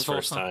 it's Marty's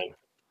first time.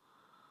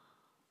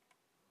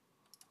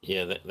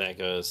 Yeah, that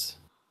goes.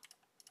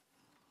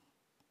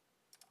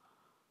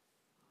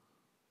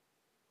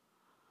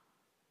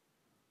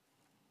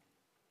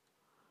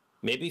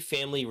 Maybe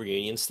Family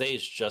Reunion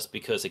stage, just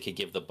because it could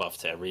give the buff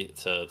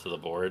to the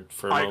board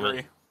for a I moment.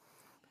 agree.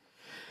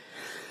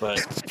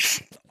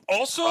 But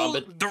also,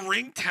 the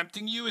ring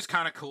tempting you is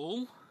kind of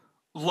cool.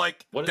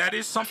 Like, that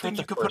is something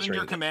you could put in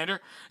your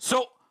commander.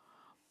 So,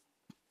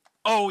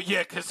 oh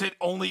yeah, because it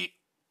only...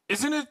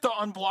 Isn't it the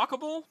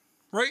unblockable,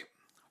 right?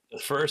 The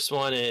first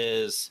one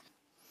is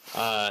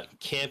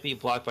can't be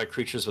blocked by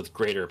creatures with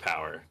greater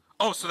power.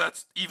 Oh, so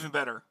that's even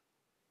better.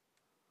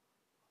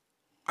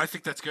 I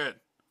think that's good.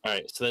 All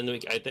right, so then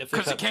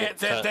because it can't.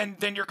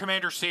 Then your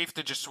commander's safe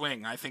to just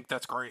swing. I think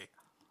that's great.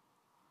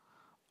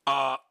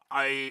 I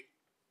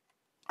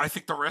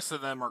think the rest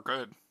of them are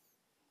good.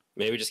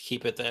 Maybe just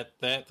keep it that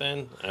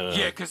then. I don't know.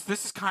 Yeah, because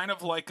this is kind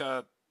of like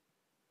a.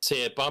 So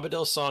yeah,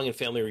 Bombadil Song and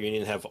Family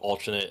Reunion have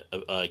alternate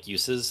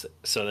uses.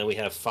 So then we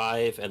have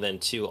 5 and then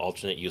 2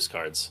 alternate use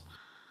cards.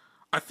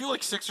 I feel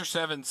like 6 or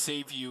 7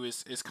 save you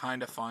is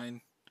kind of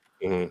fine.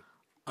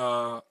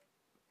 Mm-hmm.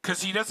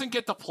 Because he doesn't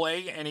get to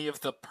play any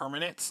of the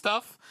permanent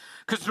stuff.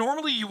 Because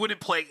normally you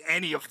wouldn't play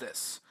any of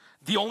this.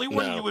 The only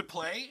one you would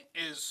play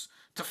is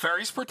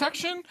Teferi's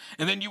Protection,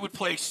 and then you would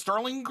play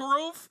Sterling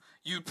Grove.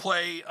 You'd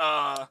play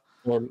I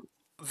would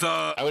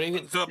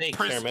even say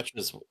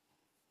Karametra's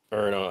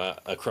or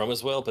a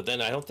Chroma's Will, but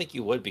then I don't think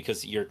you would,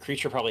 because your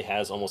creature probably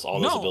has almost all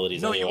those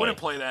abilities. No, you wouldn't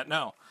play that.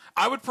 No,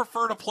 I would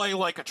prefer to play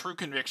like a True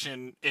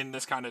Conviction in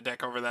this kind of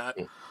deck over that,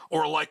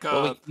 or like a.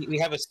 Well, we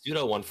have a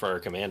pseudo one for our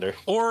commander.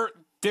 Or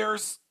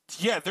there's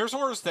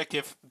auras that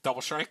give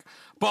double strike,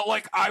 but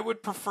like I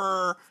would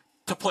prefer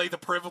to play the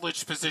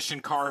privileged position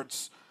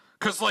cards,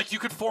 because like you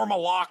could form a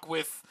lock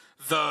with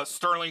the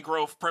Sterling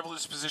Grove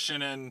privileged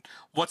position, and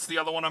what's the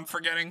other one I'm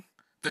forgetting?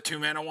 The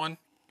 2-mana one.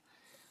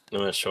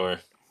 I'm not sure.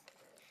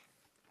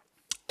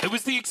 It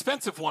was the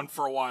expensive one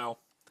for a while.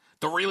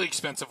 The really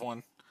expensive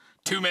one.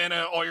 2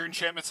 mana, all your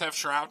enchantments have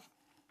Shroud.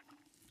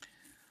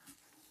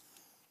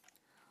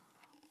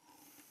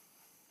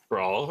 For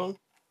all of them?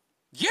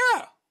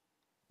 Yeah!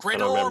 Great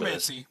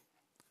Aromancy.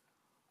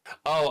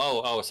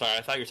 Oh, sorry.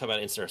 I thought you were talking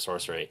about instant or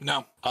sorcery.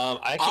 No. I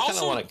actually kind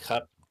of want to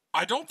cut...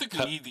 I don't think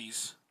we need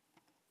these.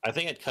 I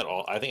think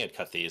I'd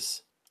cut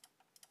these.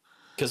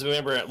 Because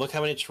remember, look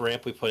how much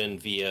ramp we put in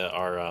via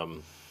our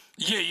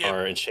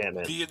our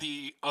enchantment. Via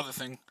the other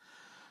thing.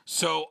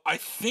 So I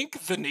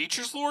think the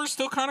Nature's Lore is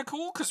still kind of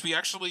cool, because we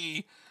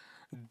actually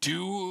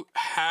do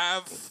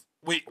have...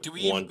 Wait, do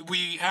we...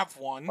 We have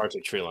one.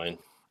 Arctic Tree Line.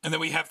 And then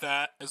we have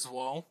that as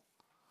well.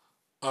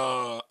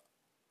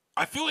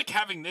 I feel like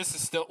having this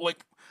is still...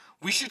 Like,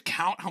 we should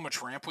count how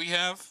much ramp we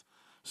have.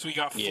 So we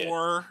got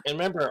 4... And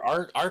remember,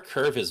 our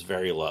curve is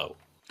very low.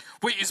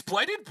 Wait, is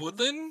Blighted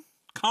Woodland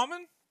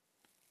common?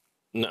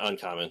 No,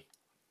 uncommon.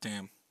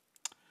 Damn.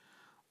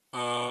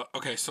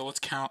 Okay, so let's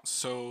count.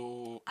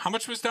 So how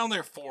much was down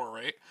there? 4,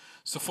 right?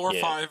 So 4,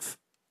 5.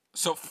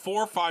 So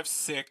 4, 5,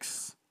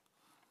 6.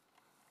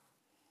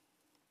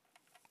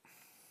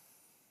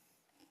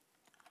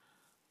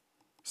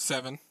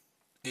 7,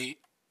 8,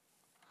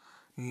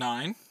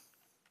 9,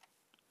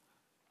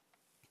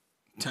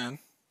 10.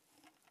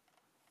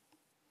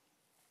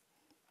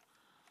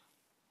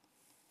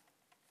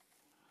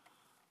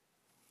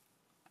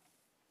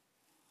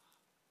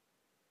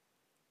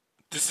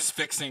 This is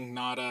fixing,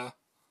 not a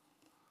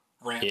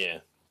ramp. Yeah.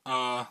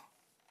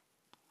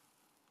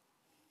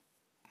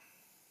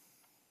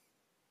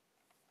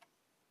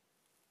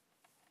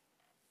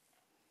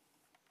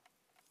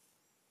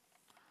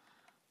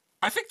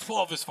 I think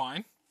 12 is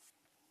fine.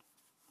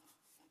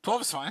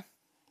 12 is fine.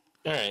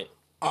 All right.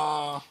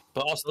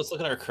 But also, let's look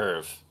at our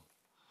curve.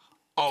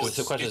 Oh,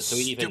 the question is, do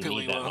we even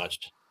need that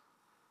much?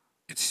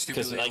 It's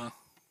stupidly low.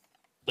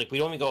 Like, we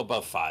don't even go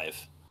above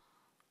 5.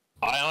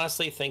 I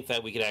honestly think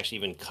that we could actually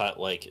even cut,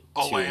 like,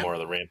 2 more of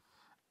the ramp.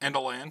 And a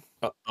land?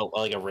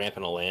 Like a ramp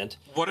and a land.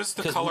 What is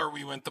the color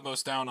we went the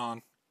most down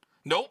on?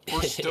 Nope,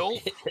 we're still...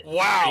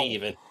 Wow.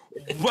 Even.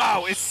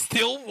 Wow, it's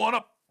still one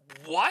of...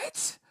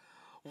 What?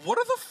 What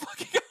are the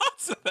fucking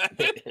odds of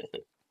that?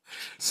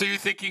 So you're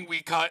thinking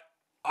we cut...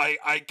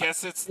 I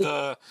guess it's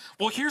the...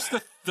 Well, here's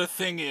the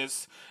thing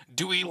is,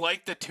 do we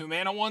like the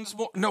 2-mana ones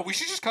more? No, we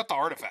should just cut the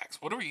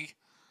artifacts. What do we...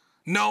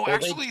 No, well,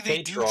 actually,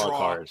 they do draw.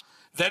 Cards.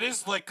 That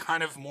is, like,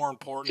 kind of more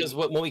important. Because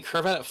when we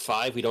curve out at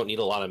 5, we don't need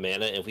a lot of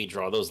mana. If we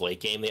draw those late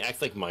game, they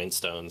act like Mind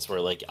Stones, where,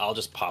 like, I'll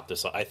just pop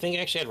this up. I think,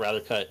 actually, I'd rather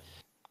cut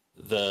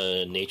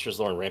the Nature's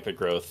Lore and Rampant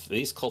Growth.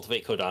 These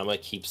Cultivate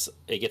Kodama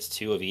gets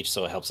 2 of each,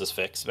 so it helps us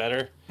fix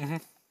better. Mm-hmm.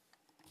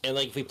 And,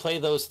 like, if we play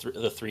those, the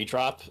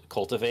 3-drop,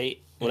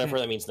 Cultivate, whatever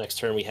that means next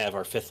turn, we have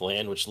our 5th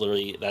land, which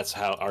literally, that's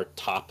how our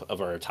top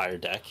of our entire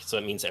deck. So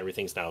it means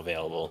everything's now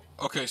available.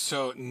 Okay,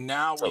 so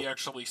now we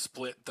actually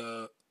split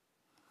the...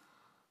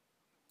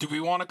 Do we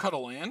want to cut a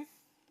land?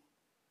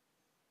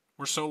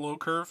 We're so low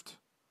curved.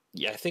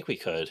 Yeah, I think we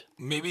could.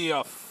 Maybe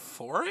a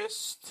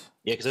forest?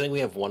 Yeah, because I think we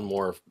have 1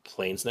 more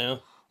plains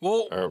now.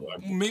 Well,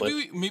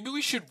 maybe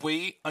we should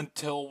wait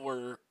until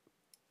we're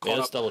caught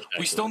let's double check.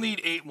 We still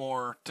need 8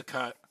 more to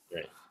cut.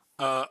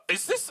 Right.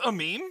 Is this a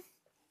meme?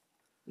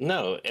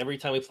 No, every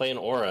time we play an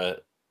aura,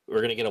 we're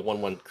going to get a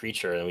 1/1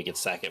 creature and we can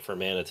sack it for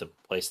mana to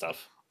play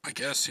stuff. I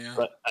guess, yeah.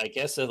 But I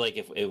guess that, like,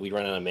 if we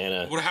run out of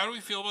mana, How do we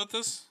feel about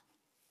this?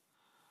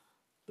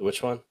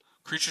 which one?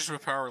 Creatures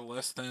with power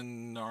less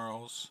than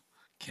Gnarls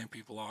can't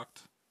be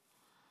blocked.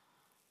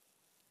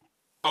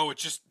 Oh, it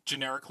just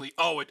generically.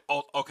 Oh, it.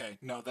 Oh, okay.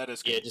 No, that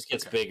is good. Yeah, it just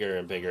gets bigger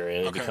and bigger,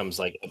 and it becomes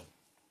like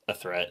a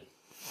threat.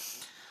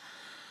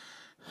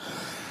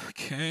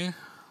 Okay.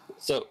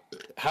 So,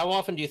 how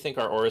often do you think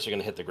our auras are going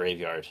to hit the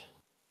graveyard?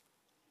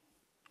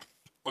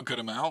 A good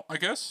amount, I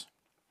guess.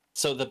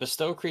 So the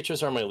bestow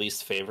creatures are my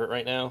least favorite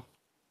right now.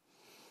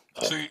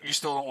 So you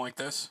still don't like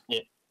this?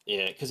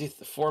 Yeah, because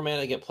 4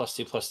 mana get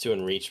 +2/+2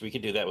 and reach. We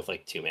could do that with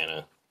like 2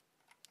 mana.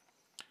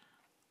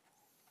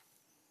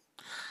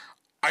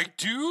 I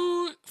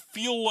do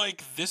feel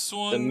like this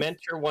one. The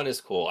Mentor one is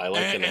cool. I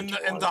like the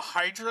Mentor one. And the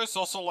Hydra is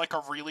also like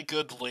a really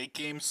good late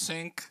game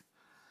sync.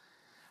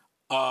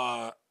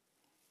 Yeah,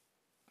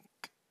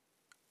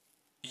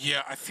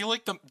 I feel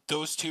like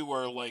those two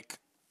are like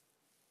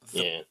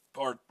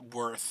are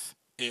worth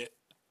it.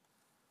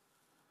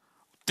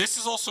 This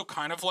is also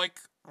kind of like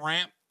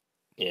ramp.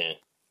 Yeah.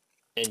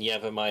 And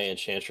Yevamaya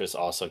Enchantress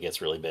also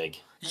gets really big.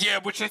 Yeah,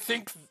 which I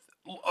think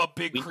a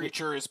big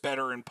creature is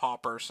better in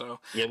Pauper. So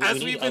yeah,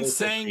 as we've been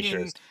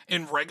saying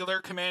in regular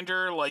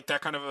Commander, like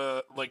that kind of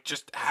a like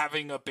just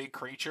having a big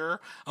creature,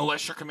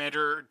 unless your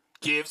commander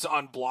gives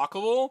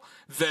unblockable,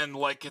 then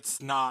like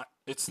it's not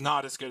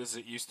as good as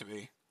it used to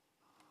be.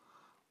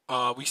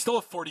 We still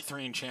have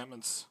 43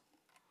 enchantments.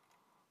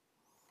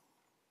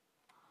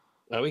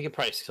 We could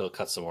probably still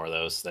cut some more of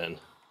those then.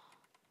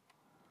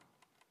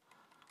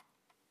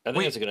 I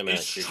think that's a good amount.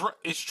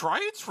 Is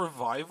Dryad's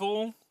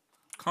Revival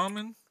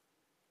common?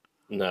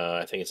 No,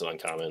 I think it's an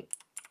uncommon.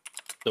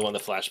 The one, the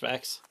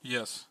flashbacks?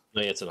 Yes.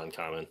 No, it's an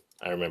uncommon.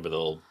 I remember the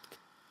little...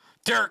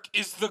 Derek,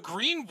 is the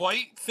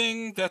green-white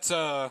thing that's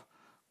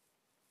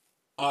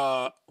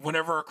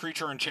whenever a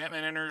creature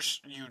enchantment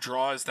enters, you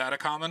draw, is that a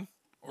common?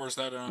 Or is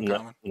that an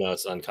uncommon? No,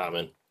 it's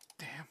uncommon.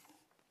 Damn.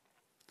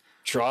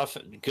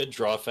 Good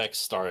draw effects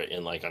start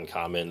in like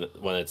uncommon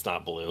when it's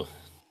not blue.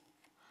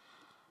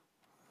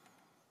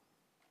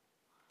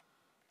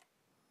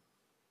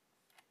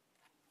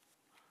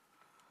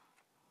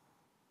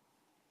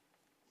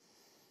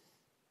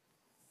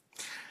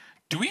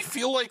 Do we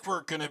feel like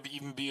we're gonna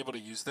even be able to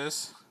use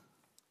this?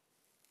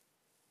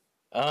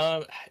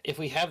 If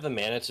we have the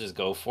mana to just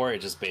go for it,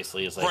 just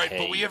basically is like right. Hey,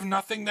 but we have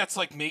nothing that's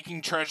like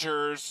making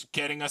treasures,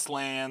 getting us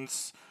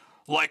lands.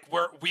 Like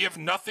we have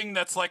nothing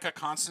that's like a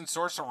constant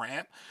source of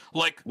ramp.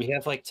 Like we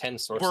have like 10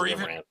 sources of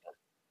ramp.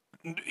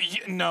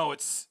 No,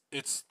 it's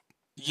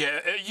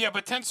yeah,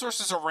 but 10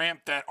 sources of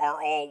ramp that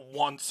are all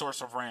one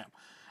source of ramp.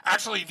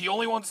 Actually, the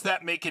only ones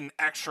that make an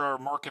extra are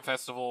Market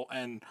Festival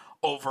and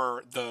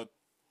Overgrowth.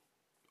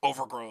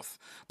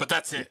 But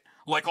that's it.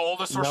 Like all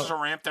the sources of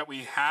ramp that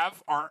we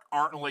have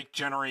aren't like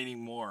generating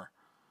more.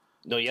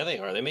 No, yeah, they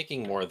are. They're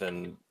making more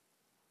than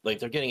like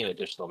they're getting an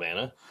additional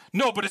mana.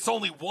 No, but it's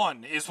only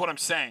one, is what I'm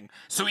saying.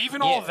 So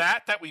even all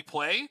that we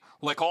play,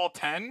 like all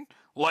 10,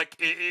 like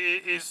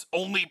it is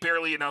only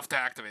barely enough to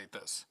activate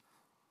this.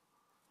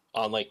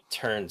 On like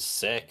turn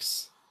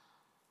 6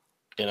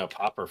 in a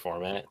Pauper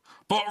format.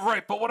 But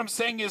what I'm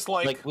saying is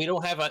like we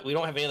don't have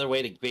any other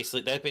way to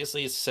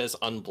basically says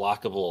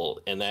unblockable,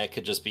 and that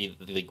could just be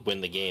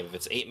win the game. If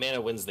it's 8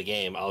 mana wins the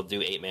game, I'll do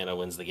 8 mana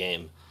wins the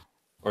game,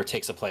 or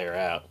takes a player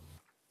out.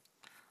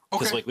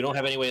 Because like we don't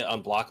have any way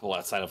unblockable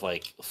outside of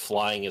like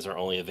flying is our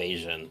only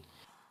evasion,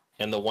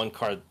 and the one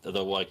card,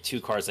 the like 2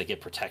 cards that get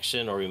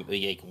protection, or we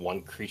make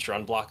one creature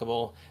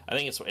unblockable. I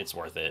think it's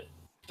worth it.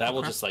 That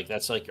will just like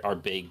that's like our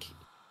big.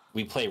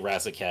 We play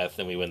Razaketh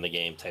and we win the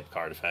game type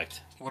card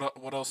effect.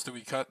 What else do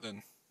we cut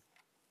then?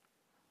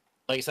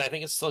 Like I said, I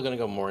think it's still going to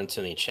go more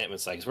into the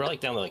enchantment side because we're like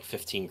down to like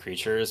 15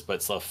 creatures,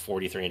 but still have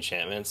 43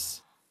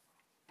 enchantments.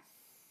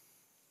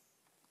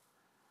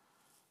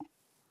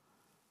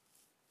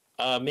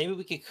 Maybe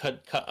we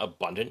could cut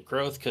Abundant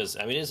Growth because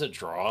I mean it is a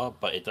draw,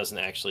 but it doesn't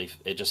actually.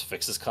 It just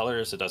fixes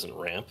colors. It doesn't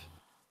ramp,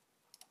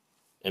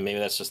 and maybe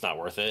that's just not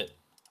worth it.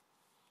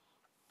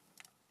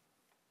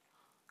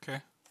 Okay.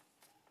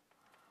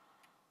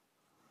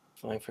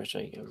 Flying Fresh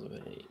Eye gives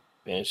away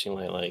Banishing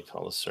Light,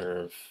 Call to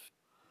Serve.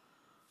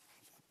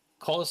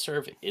 Call to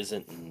Serve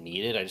isn't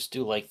needed. I just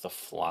do like the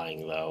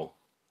flying though.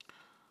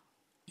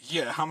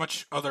 Yeah, how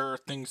much other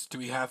things do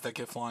we have that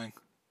get flying?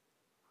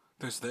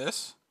 There's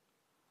this.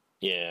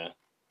 Yeah.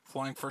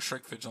 Flying First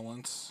Strike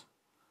Vigilance.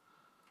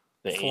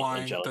 The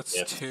flying, that's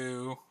gift.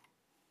 2.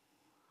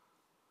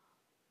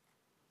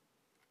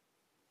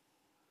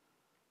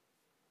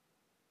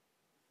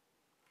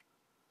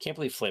 Can't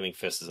believe Flaming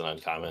Fist is an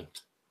uncommon.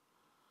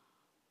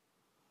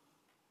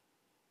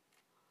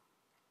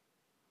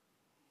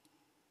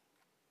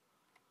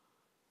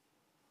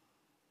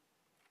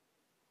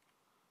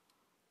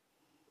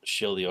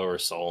 Shield the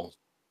Oversoul.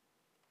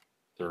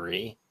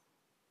 3.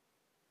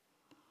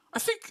 I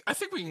think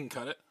we can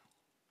cut it.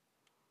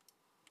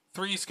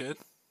 3 is good.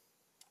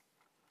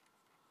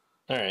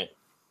 All right.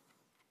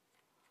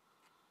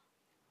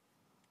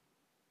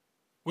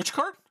 Which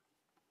card?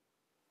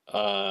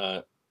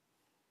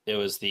 It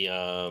was the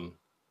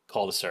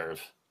Call to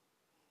Serve.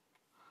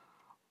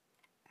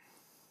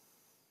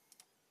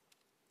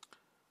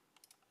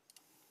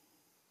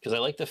 Because I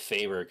like the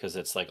favor because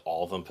it's like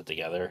all of them put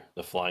together.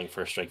 The flying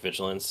first strike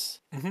vigilance.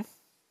 Mm-hmm.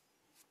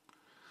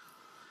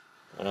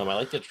 I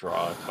like to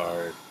draw a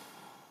card.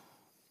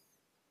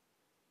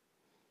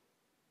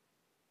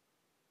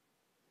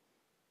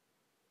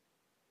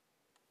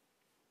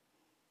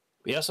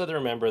 We also have to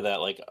remember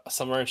that like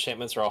some of our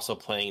enchantments are also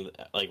playing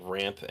like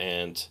ramp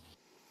and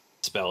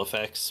spell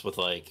effects with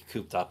like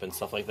cooped up and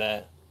stuff like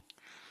that.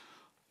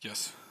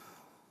 Yes.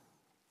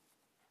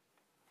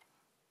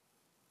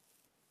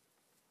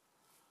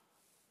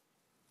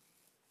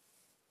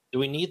 Do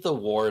we need the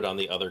ward on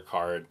the other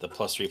card, the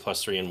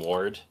 +3/+3 in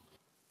ward?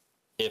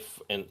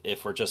 If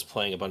we're just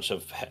playing a bunch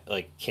of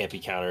like can't be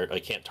countered,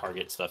 like can't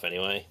target stuff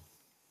anyway.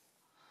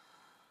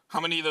 How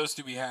many of those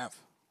do we have?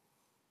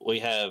 We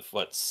have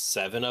what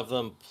 7 of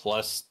them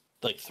plus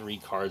like 3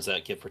 cards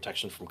that give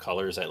protection from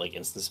colors at like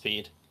instant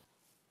speed.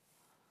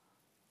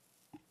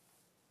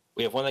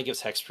 We have one that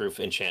gives hexproof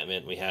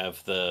enchantment. We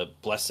have the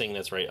blessing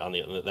that's right on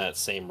that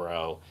same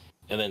row,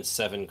 and then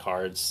 7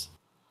 cards.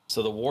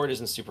 So the ward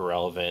isn't super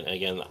relevant. And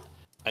again,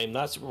 I'm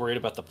not super worried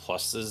about the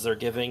pluses they're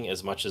giving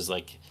as much as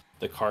like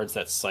the cards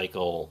that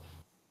cycle,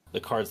 the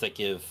cards that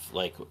give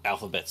like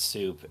alphabet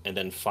soup, and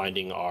then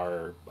finding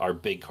our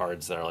big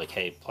cards that are like,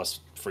 hey,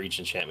 plus for each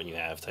enchantment you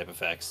have type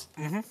effects.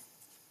 Mm-hmm.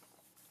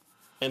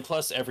 And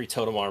plus, every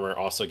totem armor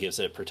also gives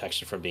it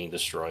protection from being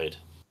destroyed.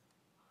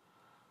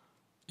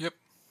 Yep.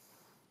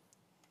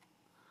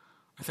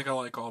 I think I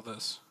like all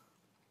this.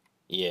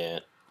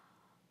 Yeah.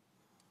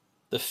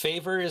 The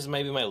favor is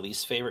maybe my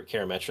least favorite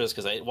Karametras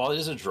because while it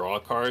is a draw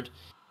card,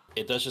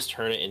 it does just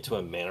turn it into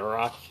a mana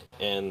rock,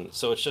 and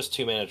so it's just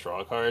 2 mana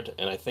draw card,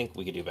 and I think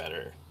we could do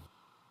better.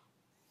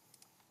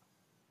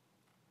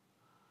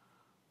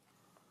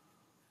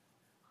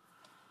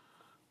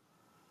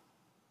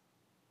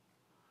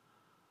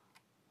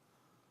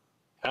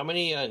 How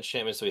many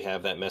enchantments do we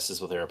have that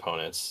messes with their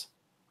opponents?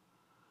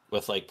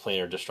 With like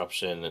planar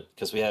disruption,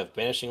 because we have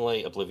Banishing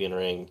Light, Oblivion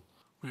Ring,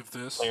 We have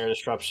this. planar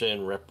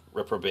disruption,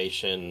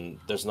 reprobation.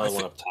 There's another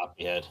one up top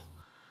we had.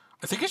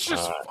 I think it's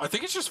just. I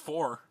think it's just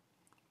 4.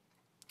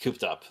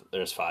 Cooped up.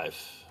 There's 5,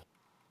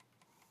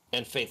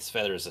 and Faith's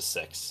Feather is a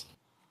 6.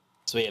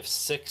 So we have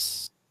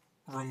 6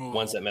 Removal.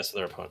 ones that mess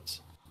with our opponents.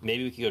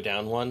 Maybe we could go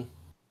down 1.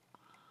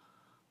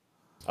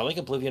 I like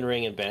Oblivion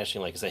Ring and Banishing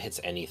Light because that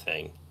hits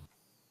anything.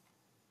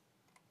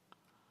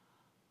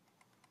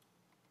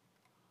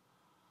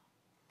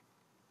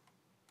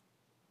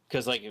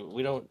 Because like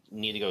we don't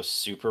need to go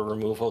super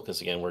removal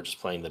because again we're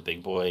just playing the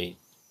big boy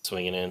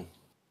swinging in.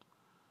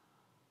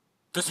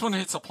 This one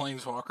hits a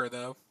planeswalker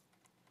though,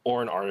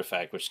 Or an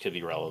artifact which could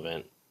be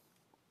relevant.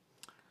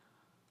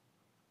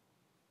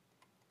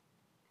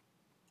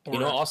 Or you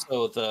know,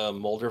 also the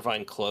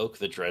Moldervine Cloak,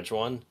 the Dredge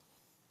one.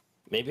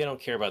 Maybe I don't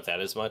care about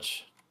that as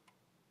much.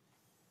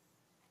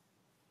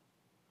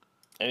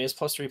 I mean, it's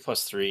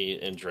 +3/+3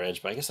 in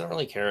Dredge, but I guess I don't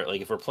really care.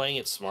 Like, if we're playing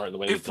it smart in the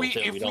way we built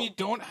it, if we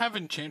don't have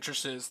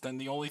enchantresses, then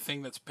the only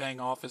thing that's paying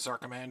off is our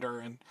commander,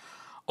 and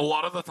a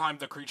lot of the time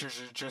the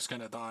creatures are just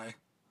gonna die.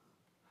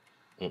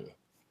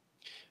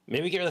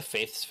 Maybe get rid of the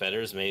Faith's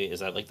Fetters. Maybe is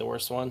that like the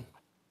worst one?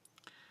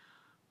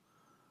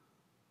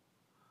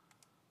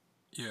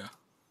 Yeah.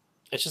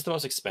 It's just the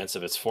most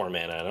expensive. It's 4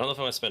 mana. I don't know if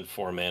I want to spend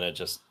 4 mana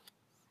just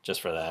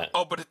for that.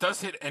 Oh, but it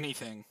does hit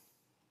anything.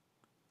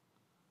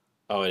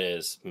 Oh, it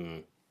is.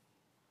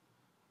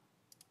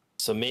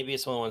 So maybe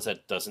it's one of the ones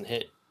that doesn't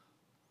hit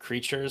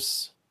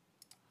creatures.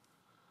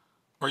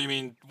 Or you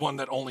mean one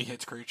that only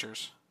hits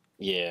creatures?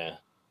 Yeah.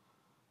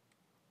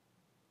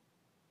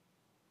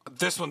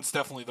 This one's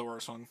definitely the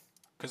worst one,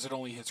 because it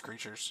only hits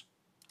creatures.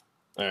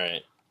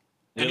 Alright.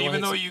 And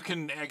even though you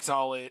can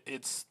exile it,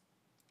 it's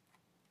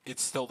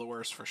still the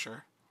worst for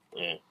sure.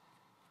 Yeah.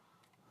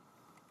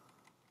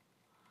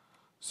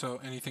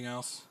 So, anything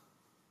else?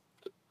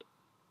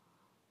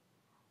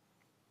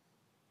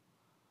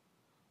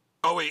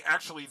 Oh wait,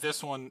 actually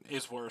this one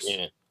is worse.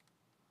 Yeah.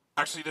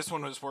 Actually, this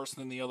one was worse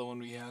than the other one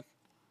we had.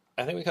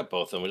 I think we cut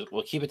both of them.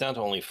 We'll keep it down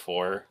to only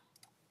 4.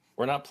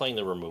 We're not playing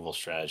the removal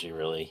strategy,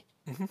 really.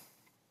 Mm-hmm.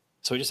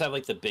 So we just have,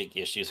 like, the big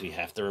issues we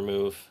have to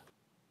remove.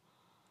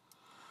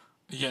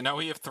 Yeah, now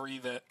we have 3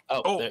 that...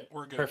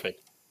 we're good.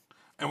 Perfect.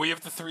 And we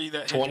have the 3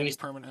 that hit any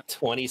permanent.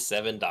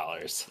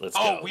 $27. Let's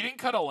go. Oh, we didn't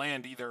cut a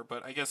land either,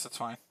 but I guess that's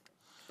fine.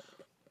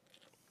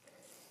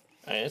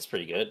 All right, that's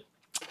pretty good.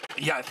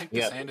 Yeah, I think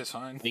this hand is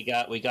fine. We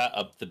got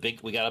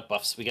a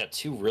buffs. We got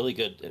 2 really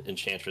good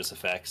Enchantress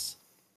effects.